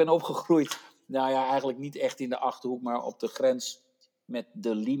 Ik ben opgegroeid, eigenlijk niet echt in de Achterhoek, maar op de grens met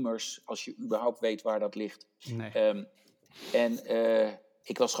de Liemers, als je überhaupt weet waar dat ligt. Nee.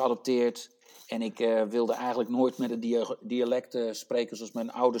 Ik was geadopteerd en ik wilde eigenlijk nooit met een dialect spreken zoals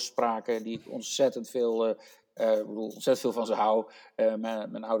mijn ouders spraken, die ontzettend veel van ze hou.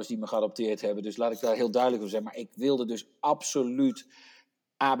 Mijn ouders die me geadopteerd hebben, dus laat ik daar heel duidelijk over zeggen. Maar ik wilde dus absoluut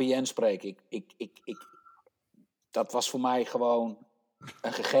ABN spreken. Dat was voor mij gewoon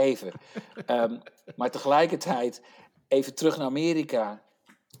een gegeven. Maar tegelijkertijd, even terug naar Amerika.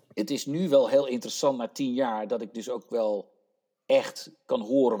 Het is nu wel heel interessant na 10 jaar dat ik dus ook wel echt kan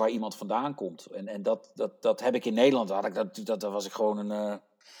horen waar iemand vandaan komt. En dat heb ik in Nederland. Dat was ik gewoon een...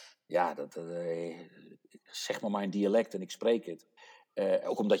 zeg maar mijn dialect en ik spreek het.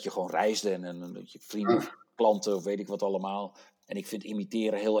 Ook omdat je gewoon reisde en dat je vrienden, klanten of weet ik wat allemaal. En ik vind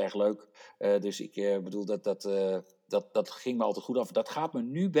imiteren heel erg leuk. Dus ik bedoel, dat ging me altijd goed af. Dat gaat me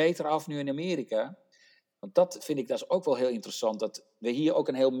nu beter af nu in Amerika. Want dat vind ik, dat is ook wel heel interessant. Dat we hier ook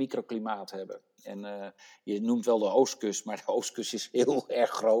een heel microklimaat hebben. En je noemt wel de Oostkust, maar de Oostkust is heel erg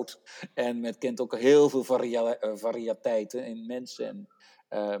groot. En men kent ook heel veel variëteiten in mensen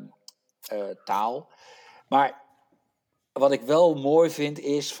en taal. Maar wat ik wel mooi vind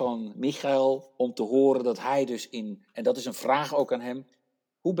is van Michael om te horen dat hij dus en dat is een vraag ook aan hem.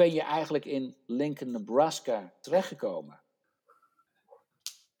 Hoe ben je eigenlijk in Lincoln, Nebraska terechtgekomen?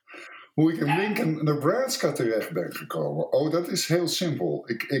 Hoe ik in Lincoln, Nebraska terecht ben gekomen? Oh, dat is heel simpel.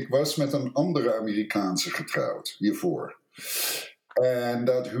 Ik was met een andere Amerikaanse getrouwd hiervoor. En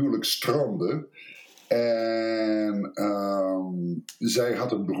dat huwelijk strandde. En zij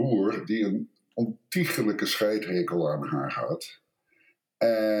had een broer die een ontiegelijke scheidhekel aan haar had.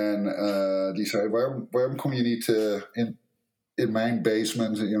 En die zei, waarom kom je niet in mijn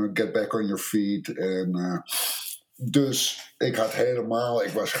basement, get back on your feet. En dus ik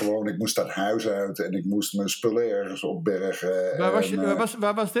moest dat huis uit en ik moest mijn spullen ergens opbergen.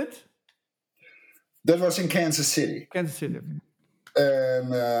 Waar was dit? Dat was in Kansas City. Kansas City.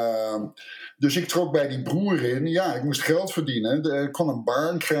 En dus ik trok bij die broer in. Ja, ik moest geld verdienen. Ik kon een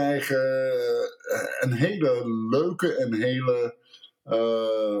baan krijgen. Een hele leuke en hele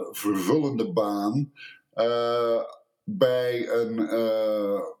vervullende baan. Bij een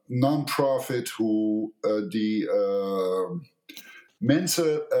non-profit die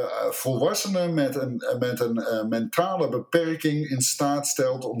mensen, volwassenen met een mentale beperking in staat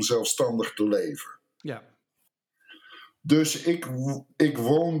stelt om zelfstandig te leven. Ja. Dus ik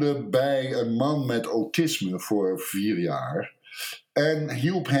woonde bij een man met autisme voor 4 jaar en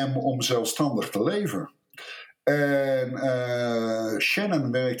hielp hem om zelfstandig te leven. En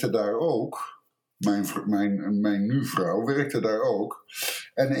Shannon werkte daar ook. Mijn nu-vrouw werkte daar ook.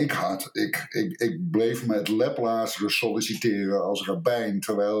 En ik bleef met laplazeren solliciteren als rabbijn,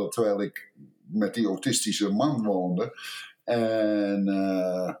 terwijl ik met die autistische man woonde. En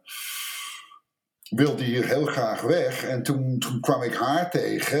wilde hier heel graag weg. En toen kwam ik haar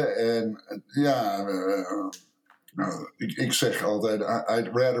tegen. En ja, ik zeg altijd, I'd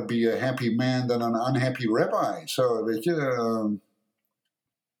rather be a happy man than an unhappy rabbi. Zo, weet je.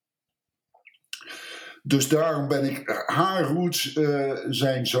 Dus daarom ben ik... Haar roots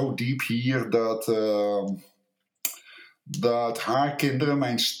zijn zo diep hier dat haar kinderen,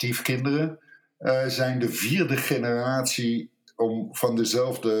 mijn stiefkinderen, zijn de 4e generatie om van op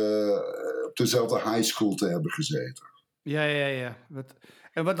dezelfde high school te hebben gezeten. Ja.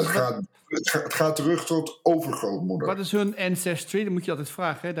 Het gaat terug tot overgrootmoeder. Wat is hun ancestry? Dat moet je altijd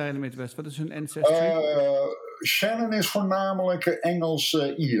vragen, hè, daar in de Midwest. Wat is hun ancestry? Shannon is voornamelijk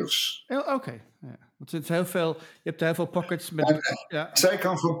Engels-Iers. Oké. Ja. Want er is heel veel, je hebt heel veel pockets met... Zij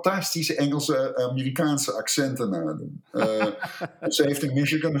kan fantastische Engelse, Amerikaanse accenten nadoen. Ze heeft in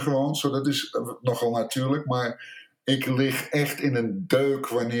Michigan gewoond, zo dat is nogal natuurlijk. Maar ik lig echt in een deuk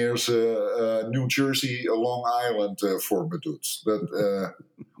wanneer ze New Jersey, Long Island voor me doet.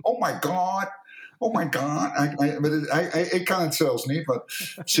 Oh my god. Ik kan het zelfs niet. Maar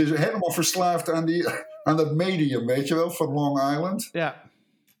ze is helemaal verslaafd aan dat medium, weet je wel, van Long Island. Ja.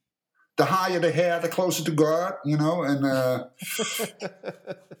 The higher the hair, the closer to God, you know.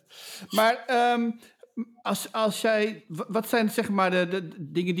 Maar als jij... Wat zijn zeg maar de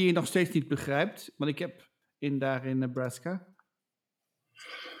dingen die je nog steeds niet begrijpt? Want ik heb daar in Nebraska...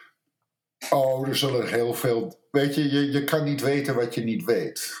 Oh, er zullen heel veel... Weet je kan niet weten wat je niet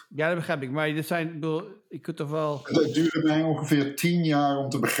weet. Ja, dat begrijp ik. Maar er zijn... Ik kunt toch wel... Het duurde mij ongeveer 10 jaar om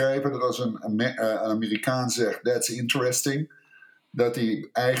te begrijpen dat als een Amerikaan zegt, that's interesting, dat hij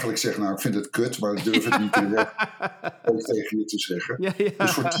eigenlijk zegt, nou, ik vind het kut, maar ik durf het niet tegen je te zeggen. Ja.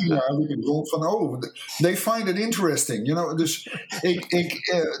 Dus voor 10 jaar liep ik rond van, oh, they find it interesting. You know? Dus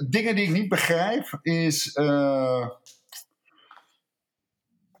dingen die ik niet begrijp is...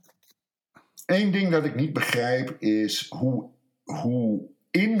 Eén ding dat ik niet begrijp is hoe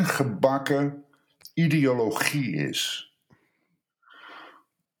ingebakken ideologie is.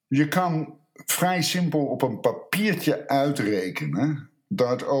 Je kan vrij simpel op een papiertje uitrekenen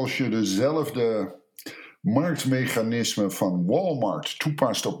dat als je dezelfde marktmechanismen van Walmart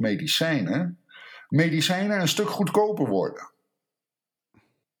toepast op medicijnen een stuk goedkoper worden.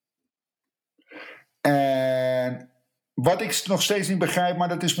 En wat ik nog steeds niet begrijp, maar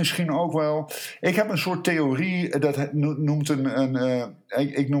dat is misschien ook wel. Ik heb een soort theorie, dat noemt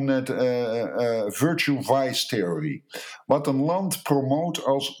ik noem het virtue vice theorie. Wat een land promoot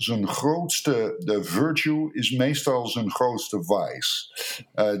als zijn grootste de virtue is meestal zijn grootste vice.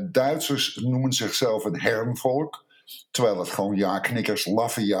 Duitsers noemen zichzelf een herrenvolk, terwijl het gewoon ja-knikkers,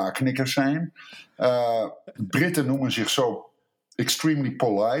 laffe ja-knikkers zijn. Britten noemen zich zo extremely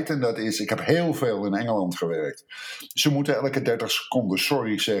polite. En dat is, ik heb heel veel in Engeland gewerkt. Ze moeten elke 30 seconden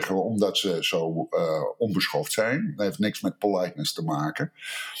sorry zeggen omdat ze zo onbeschoft zijn. Dat heeft niks met politeness te maken.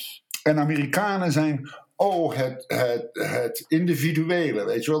 En Amerikanen zijn, het individuele,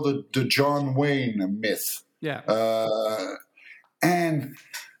 weet je wel, de John Wayne myth. Ja. En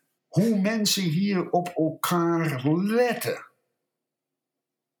hoe mensen hier op elkaar letten.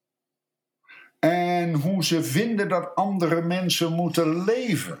 En hoe ze vinden dat andere mensen moeten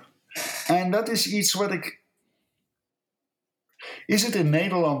leven. En dat is iets wat ik. Is het in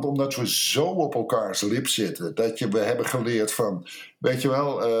Nederland omdat we zo op elkaars lip zitten, dat we hebben geleerd van, weet je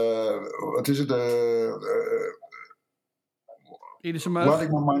wel, wat is het? Laat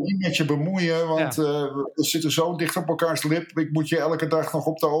ik me maar niet met je bemoeien, want we zitten zo dicht op elkaars lip. Ik moet je elke dag nog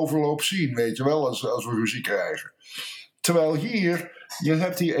op de overloop zien, weet je wel, als we ruzie krijgen. Terwijl hier, je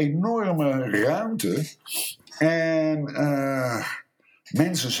hebt die enorme ruimte en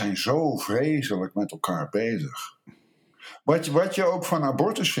mensen zijn zo vreselijk met elkaar bezig. Wat je ook van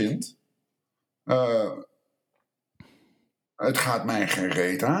abortus vindt, het gaat mij geen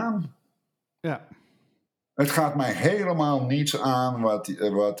reet aan. Ja. Het gaat mij helemaal niets aan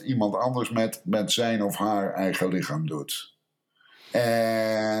wat iemand anders met zijn of haar eigen lichaam doet.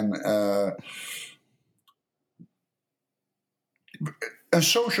 En een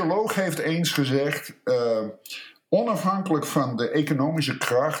socioloog heeft eens gezegd, onafhankelijk van de economische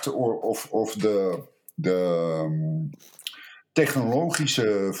kracht of de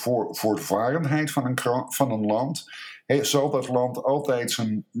technologische voortvarendheid van een land, zal dat land altijd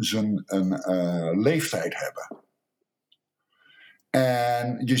zijn leeftijd hebben.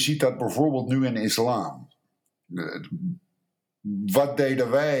 En je ziet dat bijvoorbeeld nu in islam. Wat deden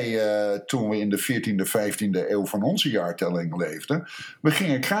wij toen we in de 14e, 15e eeuw van onze jaartelling leefden? We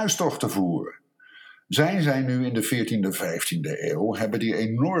gingen kruistochten voeren. Zij zijn nu in de 14e, 15e eeuw, hebben die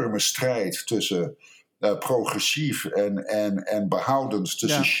enorme strijd tussen progressief en behoudend,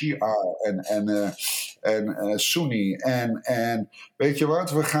 tussen Shia en Sunni. En weet je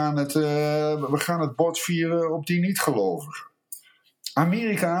wat, we gaan het bot vieren op die niet-gelovigen.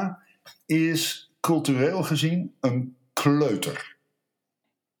 Amerika is cultureel gezien een kleuter.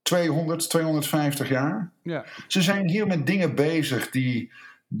 250 jaar. Ja. Ze zijn hier met dingen bezig die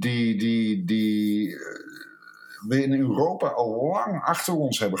we in Europa al lang achter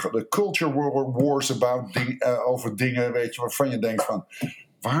ons hebben gehad. De culture wars over dingen, weet je, waarvan je denkt van,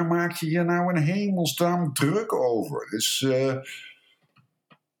 waar maak je je nou een hemelsnaam druk over? Dus,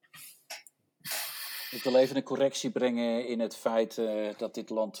 ik wil even een correctie brengen in het feit dat dit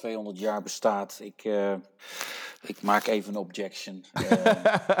land 200 jaar bestaat. Ik maak even een objection.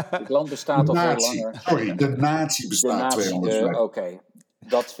 Dit land bestaat al veel langer. Sorry, de natie bestaat 200 jaar. Oké.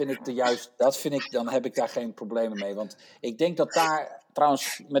 Dat vind ik, dan heb ik daar geen problemen mee. Want ik denk dat daar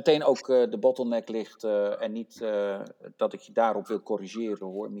trouwens meteen ook de bottleneck ligt. En niet dat ik je daarop wil corrigeren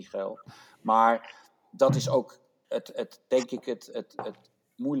hoor, Michael. Maar dat is ook denk ik het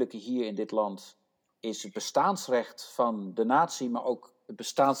moeilijke hier in dit land. Is het bestaansrecht van de natie, maar ook het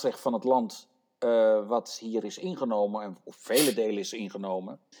bestaansrecht van het land wat hier is ingenomen. En op vele delen is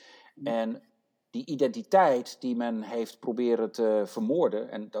ingenomen. En die identiteit die men heeft proberen te vermoorden,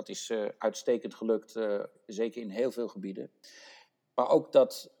 en dat is uitstekend gelukt, zeker in heel veel gebieden. Maar ook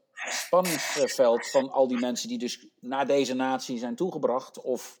dat spanningsveld van al die mensen die dus naar deze natie zijn toegebracht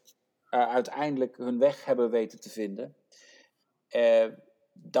of uiteindelijk hun weg hebben weten te vinden.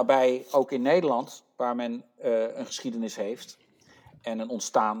 Daarbij ook in Nederland, waar men een geschiedenis heeft en een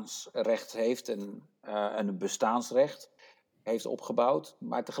ontstaansrecht heeft en een bestaansrecht heeft opgebouwd,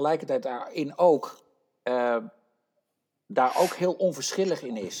 maar tegelijkertijd daarin ook daar ook heel onverschillig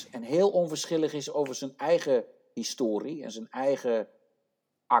in is. En heel onverschillig is over zijn eigen historie en zijn eigen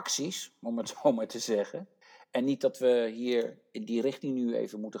acties, om het zo maar te zeggen. En niet dat we hier in die richting nu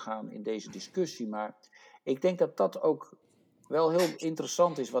even moeten gaan in deze discussie. Maar ik denk dat dat ook wel heel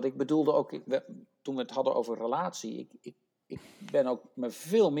interessant is. Wat ik bedoelde ook toen we het hadden over relatie. Ik ben ook me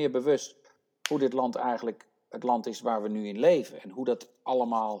veel meer bewust hoe dit land eigenlijk het land is waar we nu in leven. En hoe dat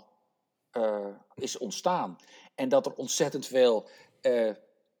allemaal is ontstaan. En dat er ontzettend veel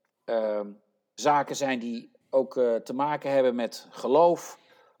zaken zijn die ook te maken hebben met geloof.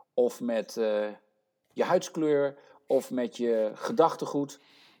 Of met je huidskleur. Of met je gedachtegoed.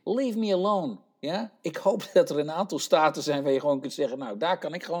 Leave me alone. Ja? Ik hoop dat er een aantal staten zijn waar je gewoon kunt zeggen, nou, daar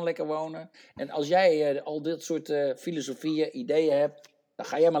kan ik gewoon lekker wonen. En als jij al dit soort filosofieën, ideeën hebt, dan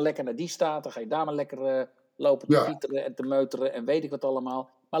ga jij maar lekker naar die staat, dan ga je daar maar lekker lopen te pieteren en te meuteren en weet ik wat allemaal.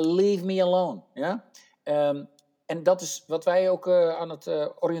 Maar leave me alone. Ja? En dat is wat wij ook aan het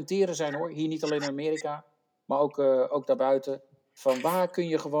oriënteren zijn, hoor. Hier niet alleen in Amerika, maar ook daarbuiten. Van waar kun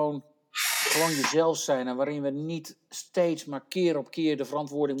je gewoon jezelf zijn en waarin we niet steeds maar keer op keer de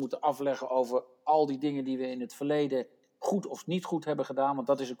verantwoording moeten afleggen over al die dingen die we in het verleden goed of niet goed hebben gedaan, want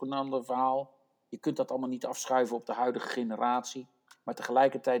dat is ook een ander verhaal. Je kunt dat allemaal niet afschuiven op de huidige generatie, maar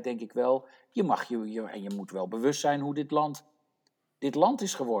tegelijkertijd denk ik wel, je moet wel bewust zijn hoe dit land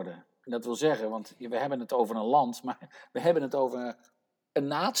is geworden. En dat wil zeggen, want we hebben het over een land, maar we hebben het over een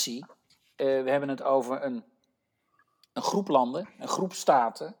natie, we hebben het over een groep landen, een groep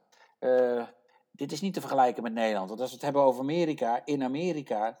staten. Dit is niet te vergelijken met Nederland. Want als we het hebben over Amerika, in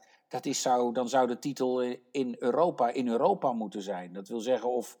Amerika, dan zou de titel in Europa moeten zijn. Dat wil zeggen,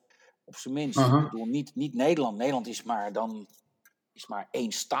 of op zijn minst, ik bedoel, niet Nederland. Nederland is maar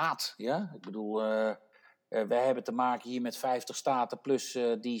één staat. Ja? Ik bedoel, wij hebben te maken hier met 50 staten plus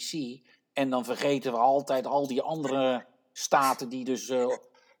DC. En dan vergeten we altijd al die andere staten die dus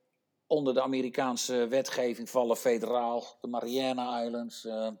onder de Amerikaanse wetgeving vallen, federaal. De Mariana Islands,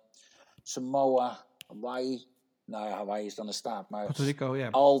 Samoa, Hawaii. Nou ja, Hawaii is dan een staat, maar Puerto Rico, ja.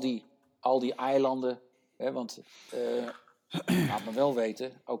 al die eilanden. Hè, want laat me wel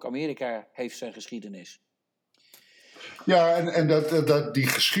weten, ook Amerika heeft zijn geschiedenis. Ja, en die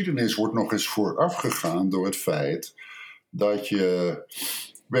geschiedenis wordt nog eens voorafgegaan door het feit dat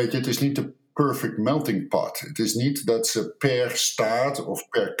weet je, het is niet de perfect melting pot. Het is niet dat ze per staat of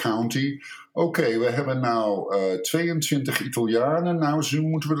per county, oké, we hebben nou 22 Italianen, nou zo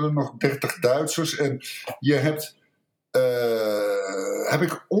moeten we er nog 30 Duitsers. En je hebt, heb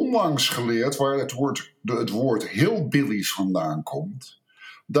ik onlangs geleerd, waar het woord hillbillies vandaan komt.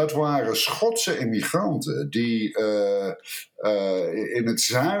 Dat waren Schotse immigranten die in het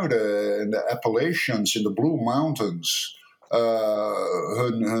zuiden, in de Appalachians, in de Blue Mountains,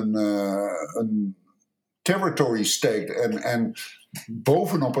 hun territory state en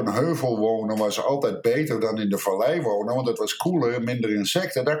bovenop een heuvel wonen was altijd beter dan in de vallei wonen, want het was cooler en minder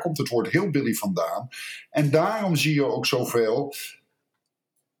insecten. Daar komt het woord hillbilly vandaan. En daarom zie je ook zoveel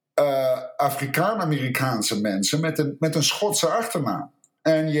Afrikaan-Amerikaanse mensen met een Schotse achternaam.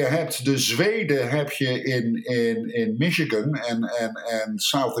 En je hebt de Zweden heb je in Michigan en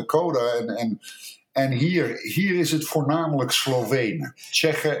South Dakota en hier is het voornamelijk Slovenen.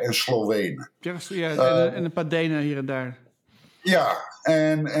 Tsjechen en Slovenen. Ja, en een paar Denen hier en daar. Ja,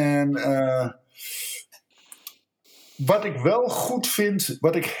 en wat ik wel goed vind,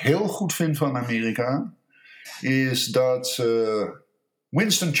 wat ik heel goed vind van Amerika, is dat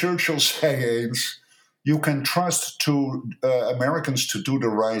Winston Churchill zei eens, you can trust Americans to do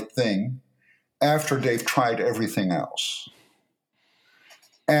the right thing after they've tried everything else.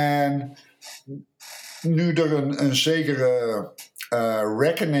 En nu er een zekere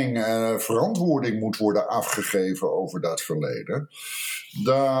reckoning, verantwoording moet worden afgegeven over dat verleden,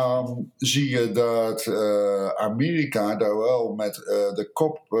 dan zie je dat Amerika daar wel met de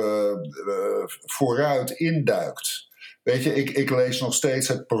kop vooruit induikt. Weet je, ik lees nog steeds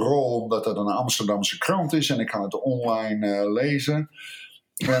het Parool omdat het een Amsterdamse krant is en ik kan het online lezen.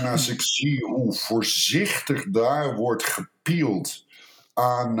 En als ik zie hoe voorzichtig daar wordt gepield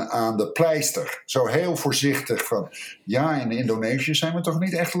aan de pleister. Zo heel voorzichtig van, ja, in Indonesië zijn we toch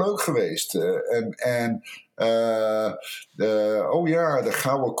niet echt leuk geweest. Oh ja, de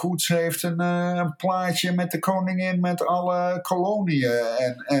Gouden Koets heeft een plaatje met de koningin met alle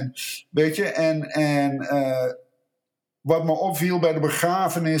koloniën. En weet je, wat me opviel bij de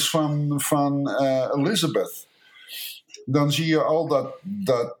begrafenis van Elizabeth, dan zie je al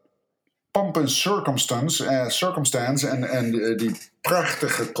dat pomp en circumstance en die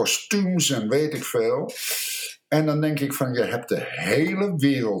prachtige kostuums en weet ik veel. En dan denk ik van, je hebt de hele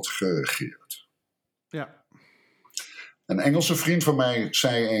wereld geregeerd. Ja. Een Engelse vriend van mij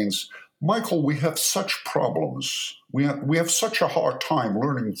zei eens, Michael, we have such problems. We have such a hard time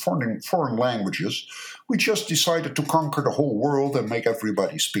learning foreign languages. We just decided to conquer the whole world and make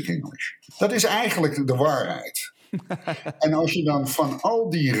everybody speak English. Dat is eigenlijk de waarheid. En als je dan van al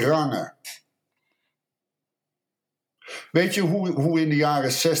die rangen... Weet je hoe in de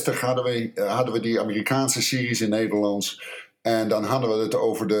jaren 60 hadden we die Amerikaanse series in Nederlands... En dan hadden we het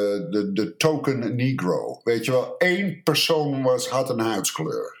over de token Negro. Weet je wel, 1 persoon had een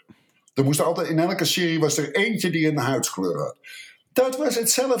huidskleur. Er moest altijd, in elke serie was er eentje die een huidskleur had. Dat was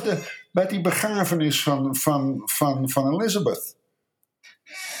hetzelfde bij die begrafenis van Elizabeth.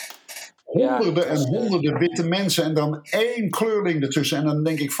 Honderden en honderden witte mensen en dan 1 kleurling ertussen. En dan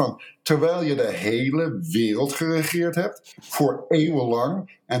denk ik van, terwijl je de hele wereld geregeerd hebt, voor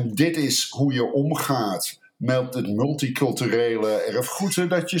eeuwenlang, en dit is hoe je omgaat met het multiculturele erfgoed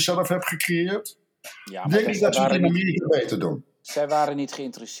dat je zelf hebt gecreëerd, denk ik dat ze het in Amerika beter doen. Zij waren niet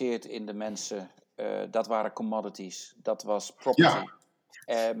geïnteresseerd in de mensen. Dat waren commodities. Dat was property.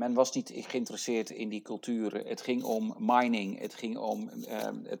 Men was niet geïnteresseerd in die culturen. Het ging om mining. Het ging om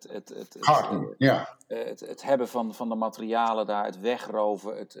het hebben van de materialen daar. Het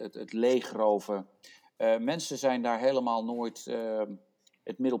wegroven. Het leegroven. Mensen zijn daar helemaal nooit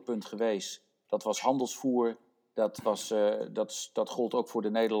het middelpunt geweest. Dat was handelsvoer. Dat gold ook voor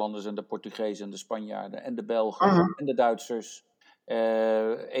de Nederlanders en de Portugezen en de Spanjaarden en de Belgen en de Duitsers.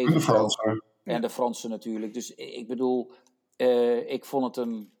 En de Fransen. En de Fransen natuurlijk. Dus ik bedoel, ik vond het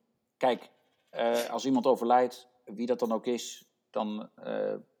een... Kijk, als iemand overlijdt, wie dat dan ook is,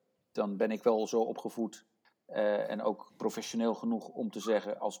 dan ben ik wel zo opgevoed en ook professioneel genoeg om te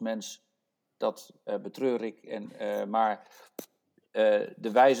zeggen als mens, dat betreur ik. Maar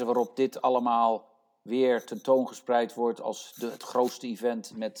de wijze waarop dit allemaal weer tentoongespreid wordt als het grootste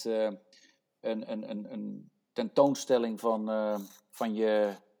event met een tentoonstelling van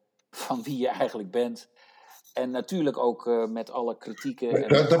wie je eigenlijk bent. En natuurlijk ook met alle kritieken.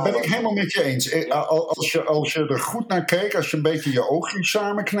 Daar ben ik helemaal met je eens. Als je er goed naar keek, als je een beetje je oogjes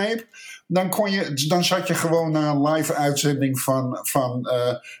samenkneep, dan zat je gewoon naar een live uitzending van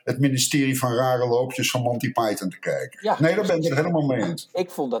het ministerie van Rare Loopjes van Monty Python te kijken. Ja, nee, daar ben ik het helemaal mee eens.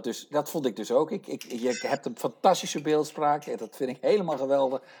 Dat vond ik dus ook. Je hebt een fantastische beeldspraak en dat vind ik helemaal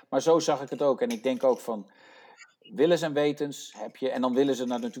geweldig. Maar zo zag ik het ook. En ik denk ook van, willens en wetens heb je, en dan willen ze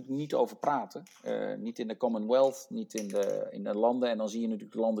daar natuurlijk niet over praten. Niet in de Commonwealth, niet in de landen. En dan zie je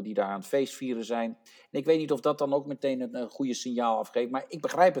natuurlijk de landen die daar aan het feestvieren zijn. En ik weet niet of dat dan ook meteen een goede signaal afgeeft, maar ik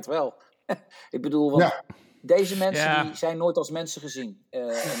begrijp het wel. Ik bedoel, want deze mensen die zijn nooit als mensen gezien.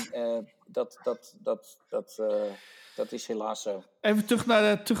 Dat is helaas zo. Even terug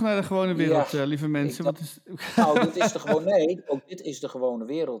naar de gewone wereld, lieve mensen. Ook dit is de gewone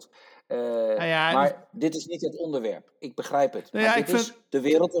wereld. Maar dit is niet het onderwerp. Ik begrijp het. Maar dit is de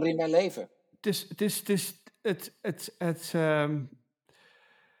wereld waarin wij leven.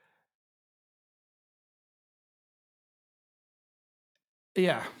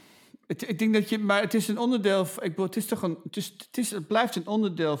 Ik denk dat maar het is een onderdeel. Het blijft een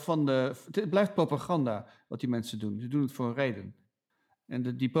onderdeel van het blijft propaganda wat die mensen doen. Ze doen het voor een reden.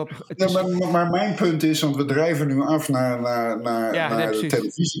 En maar mijn punt is, want we drijven nu af naar de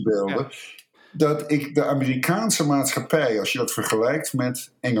televisiebeelden, dat de Amerikaanse maatschappij, als je dat vergelijkt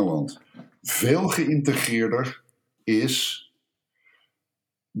met Engeland, veel geïntegreerder is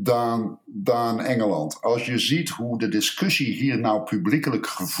dan Engeland. Als je ziet hoe de discussie hier nou publiekelijk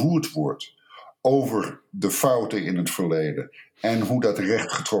gevoerd wordt over de fouten in het verleden en hoe dat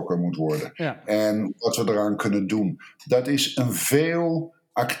rechtgetrokken moet worden en wat we eraan kunnen doen, dat is een veel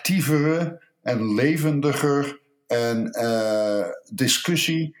actievere en levendiger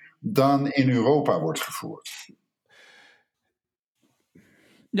discussie dan in Europa wordt gevoerd.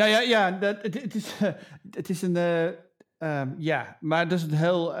 Het is een... maar dat is een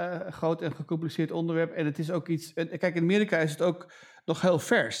heel groot en gecompliceerd onderwerp. En het is ook iets... Kijk, in Amerika is het ook nog heel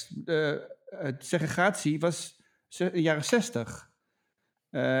vers. De segregatie was in de jaren 60.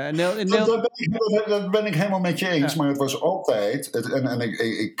 Dat ben ik helemaal met je eens. Maar het was altijd...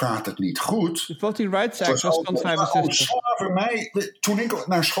 Ik praat het niet goed. De Voting Rights Act was van 65. Slavernij, toen ik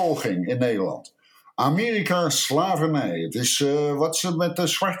naar school ging in Nederland. Amerika, slavernij. Het is, wat ze met de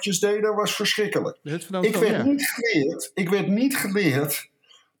zwartjes deden was verschrikkelijk. Ik werd niet geleerd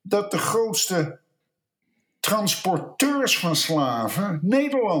dat de grootste transporteurs van slaven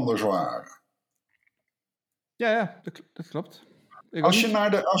Nederlanders waren. Ja, dat klopt. Als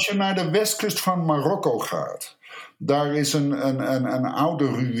je naar de westkust van Marokko gaat, daar is een oude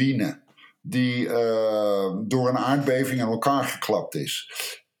ruïne die door een aardbeving in elkaar geklapt is.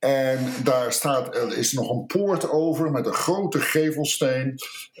 En daar is nog een poort over met een grote gevelsteen.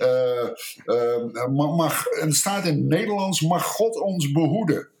 Er staat in het Nederlands, mag God ons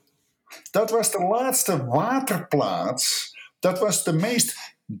behoeden. Dat was de laatste waterplaats. Dat was de meest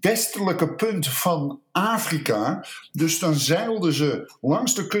westelijke punt van Afrika. Dus dan zeilden ze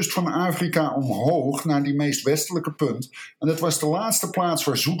langs de kust van Afrika omhoog naar die meest westelijke punt. En dat was de laatste plaats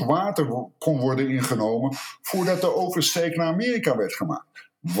waar zoet water kon worden ingenomen voordat de oversteek naar Amerika werd gemaakt.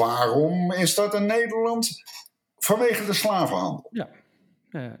 Waarom is dat in Nederland? Vanwege de slavenhandel. Ja.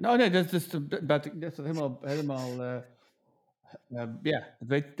 Nou nee, dat is helemaal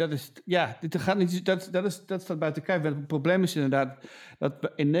dat staat buiten kijf. Het probleem is inderdaad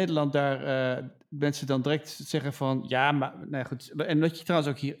dat in Nederland daar mensen dan direct zeggen van ja, maar nee goed. En wat je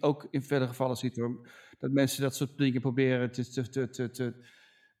trouwens ook hier ook in vele gevallen ziet hoor, dat mensen dat soort dingen proberen te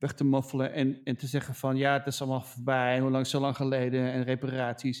weg te moffelen en te zeggen van ja, het is allemaal voorbij, hoe lang, zo lang geleden en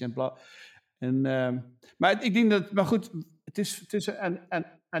reparaties en bla. Maar ik denk dat, maar goed, het is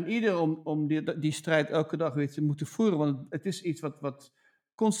aan ieder om die strijd elke dag weer te moeten voeren. Want het is iets wat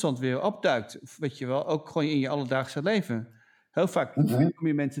constant weer opduikt. Weet je wel, ook gewoon in je alledaagse leven. Heel vaak kom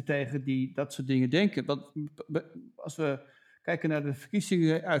je mensen tegen die dat soort dingen denken. Want als we kijken naar de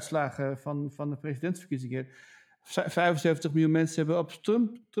verkiezingsuitslagen van de presidentsverkiezingen. 75 miljoen mensen hebben op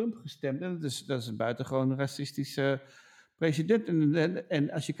Trump gestemd. En dat is een buitengewoon racistische president.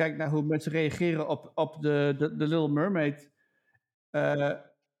 En als je kijkt naar hoe mensen reageren op de Little Mermaid.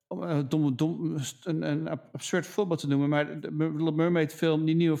 Om een absurd voorbeeld te noemen, maar de Little Mermaid film,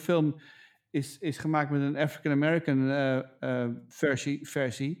 die nieuwe film, is gemaakt met een African-American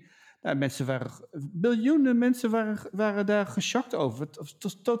versie. Nou, biljoenen mensen waren daar geschokt over.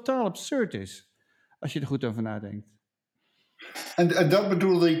 Het totaal absurd is, als je er goed over nadenkt. En dat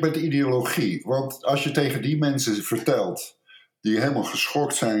bedoelde ik met ideologie. Want als je tegen die mensen vertelt, die helemaal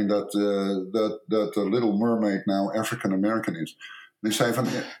geschokt zijn dat de Little Mermaid nou African-American is. Dus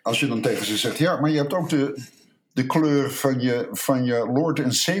als je dan tegen ze zegt, ja, maar je hebt ook de kleur van je Lord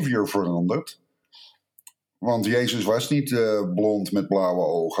en Savior veranderd. Want Jezus was niet blond met blauwe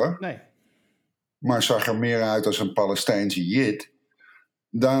ogen. Nee. Maar zag er meer uit als een Palestijnse Jid.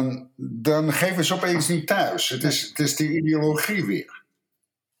 Dan geven ze opeens niet thuis. Het is die ideologie weer.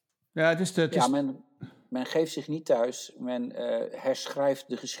 Ja, men geeft zich niet thuis. Men herschrijft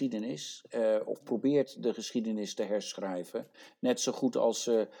de geschiedenis. Of probeert de geschiedenis te herschrijven. Net zo goed als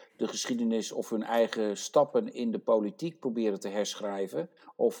ze de geschiedenis of hun eigen stappen in de politiek proberen te herschrijven.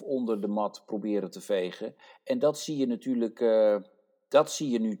 Of onder de mat proberen te vegen. En dat zie je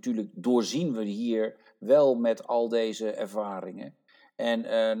natuurlijk, doorzien we hier wel met al deze ervaringen. En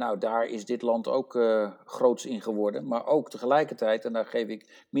daar is dit land ook groots in geworden. Maar ook tegelijkertijd, en daar geef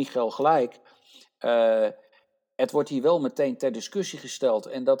ik Michael gelijk. Het wordt hier wel meteen ter discussie gesteld.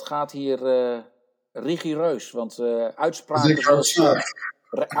 En dat gaat hier rigoureus. Want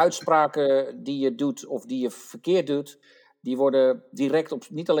uitspraken die je doet of die je verkeerd doet, die worden direct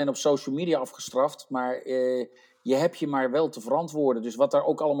niet alleen op social media afgestraft, maar je hebt je maar wel te verantwoorden. Dus wat daar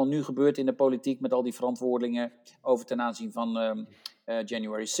ook allemaal nu gebeurt in de politiek met al die verantwoordingen over ten aanzien van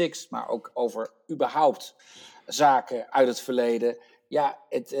January 6, maar ook over überhaupt zaken uit het verleden. Ja,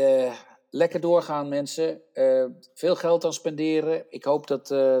 lekker doorgaan mensen. Veel geld aan spenderen. Ik hoop dat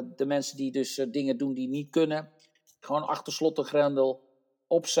de mensen die dus dingen doen die niet kunnen, gewoon achter slot en grendel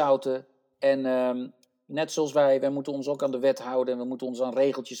opzouten. En net zoals wij moeten ons ook aan de wet houden en we moeten ons aan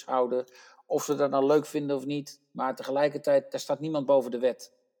regeltjes houden. Of ze dat nou leuk vinden of niet. Maar tegelijkertijd, daar staat niemand boven de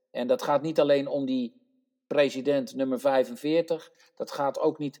wet. En dat gaat niet alleen om die president nummer 45. Het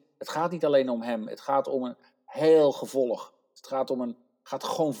gaat niet alleen om hem. Het gaat om een heel gevolg. Het gaat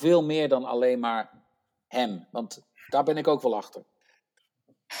gewoon veel meer dan alleen maar hem. Want daar ben ik ook wel achter.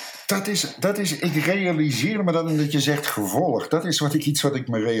 Ik realiseerde me dat je zegt gevolg. Dat is wat ik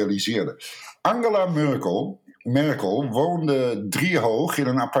me realiseerde. Angela Merkel woonde 3 hoog in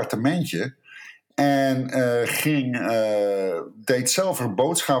een appartementje. En deed zelf een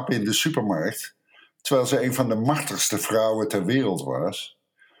boodschap in de supermarkt. Terwijl ze een van de machtigste vrouwen ter wereld was.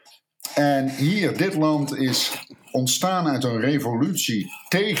 En dit land is ontstaan uit een revolutie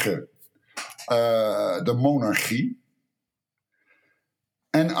tegen de monarchie.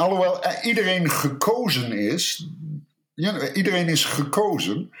 En alhoewel iedereen is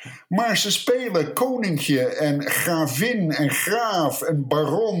gekozen, maar ze spelen koninkje en gravin en graaf en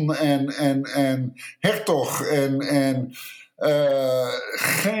baron en hertog en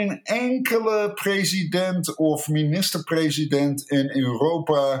geen enkele president of minister-president in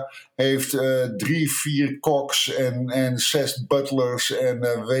Europa heeft 3, 4 koks en 6 butlers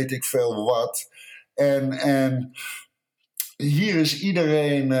en weet ik veel wat. En hier is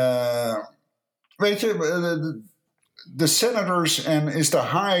iedereen, weet je, de senators is de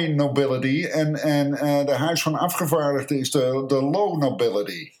high nobility en de Huis van Afgevaardigden is de low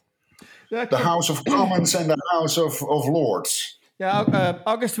nobility. Ja, de House of Commons en de House of Lords. Ja,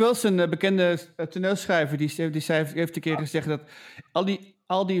 August Wilson, bekende toneelschrijver, die heeft een keer gezegd dat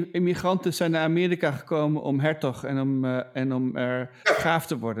al die immigranten zijn naar Amerika gekomen om hertog en om graaf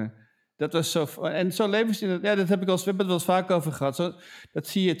te worden. Dat was zo. En zo leven ze. Ja, we hebben het wel eens vaak over gehad. Dat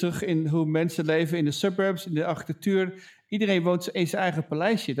zie je terug in hoe mensen leven in de suburbs, in de architectuur. Iedereen woont in zijn eigen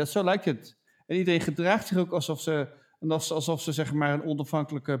paleisje. Zo lijkt het. En iedereen gedraagt zich ook alsof ze zeg maar een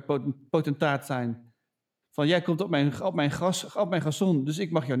onafhankelijke potentaat zijn. Van jij komt op mijn gazon, dus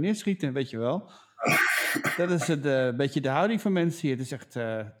ik mag jou neerschieten, weet je wel. Dat is een beetje de houding van mensen hier. Het is echt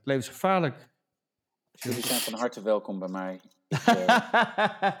levensgevaarlijk. Jullie zijn van harte welkom bij mij.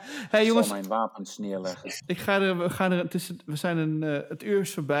 Hey, jongens, zal mijn wapens neerleggen. We zijn het uur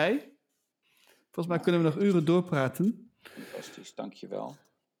is voorbij. Volgens mij kunnen we nog uren doorpraten. Fantastisch, dankjewel.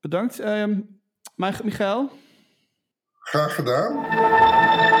 Bedankt. Michael? Graag gedaan.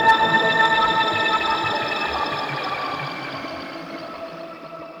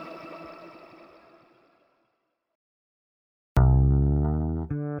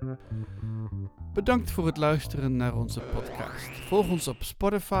 Bedankt voor het luisteren naar onze podcast. Volg ons op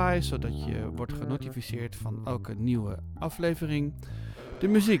Spotify, zodat je wordt genotificeerd van elke nieuwe aflevering. De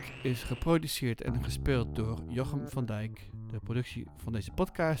muziek is geproduceerd en gespeeld door Jochem van Dijk. De productie van deze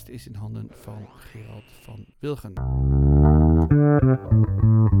podcast is in handen van Gerald van Wilgen.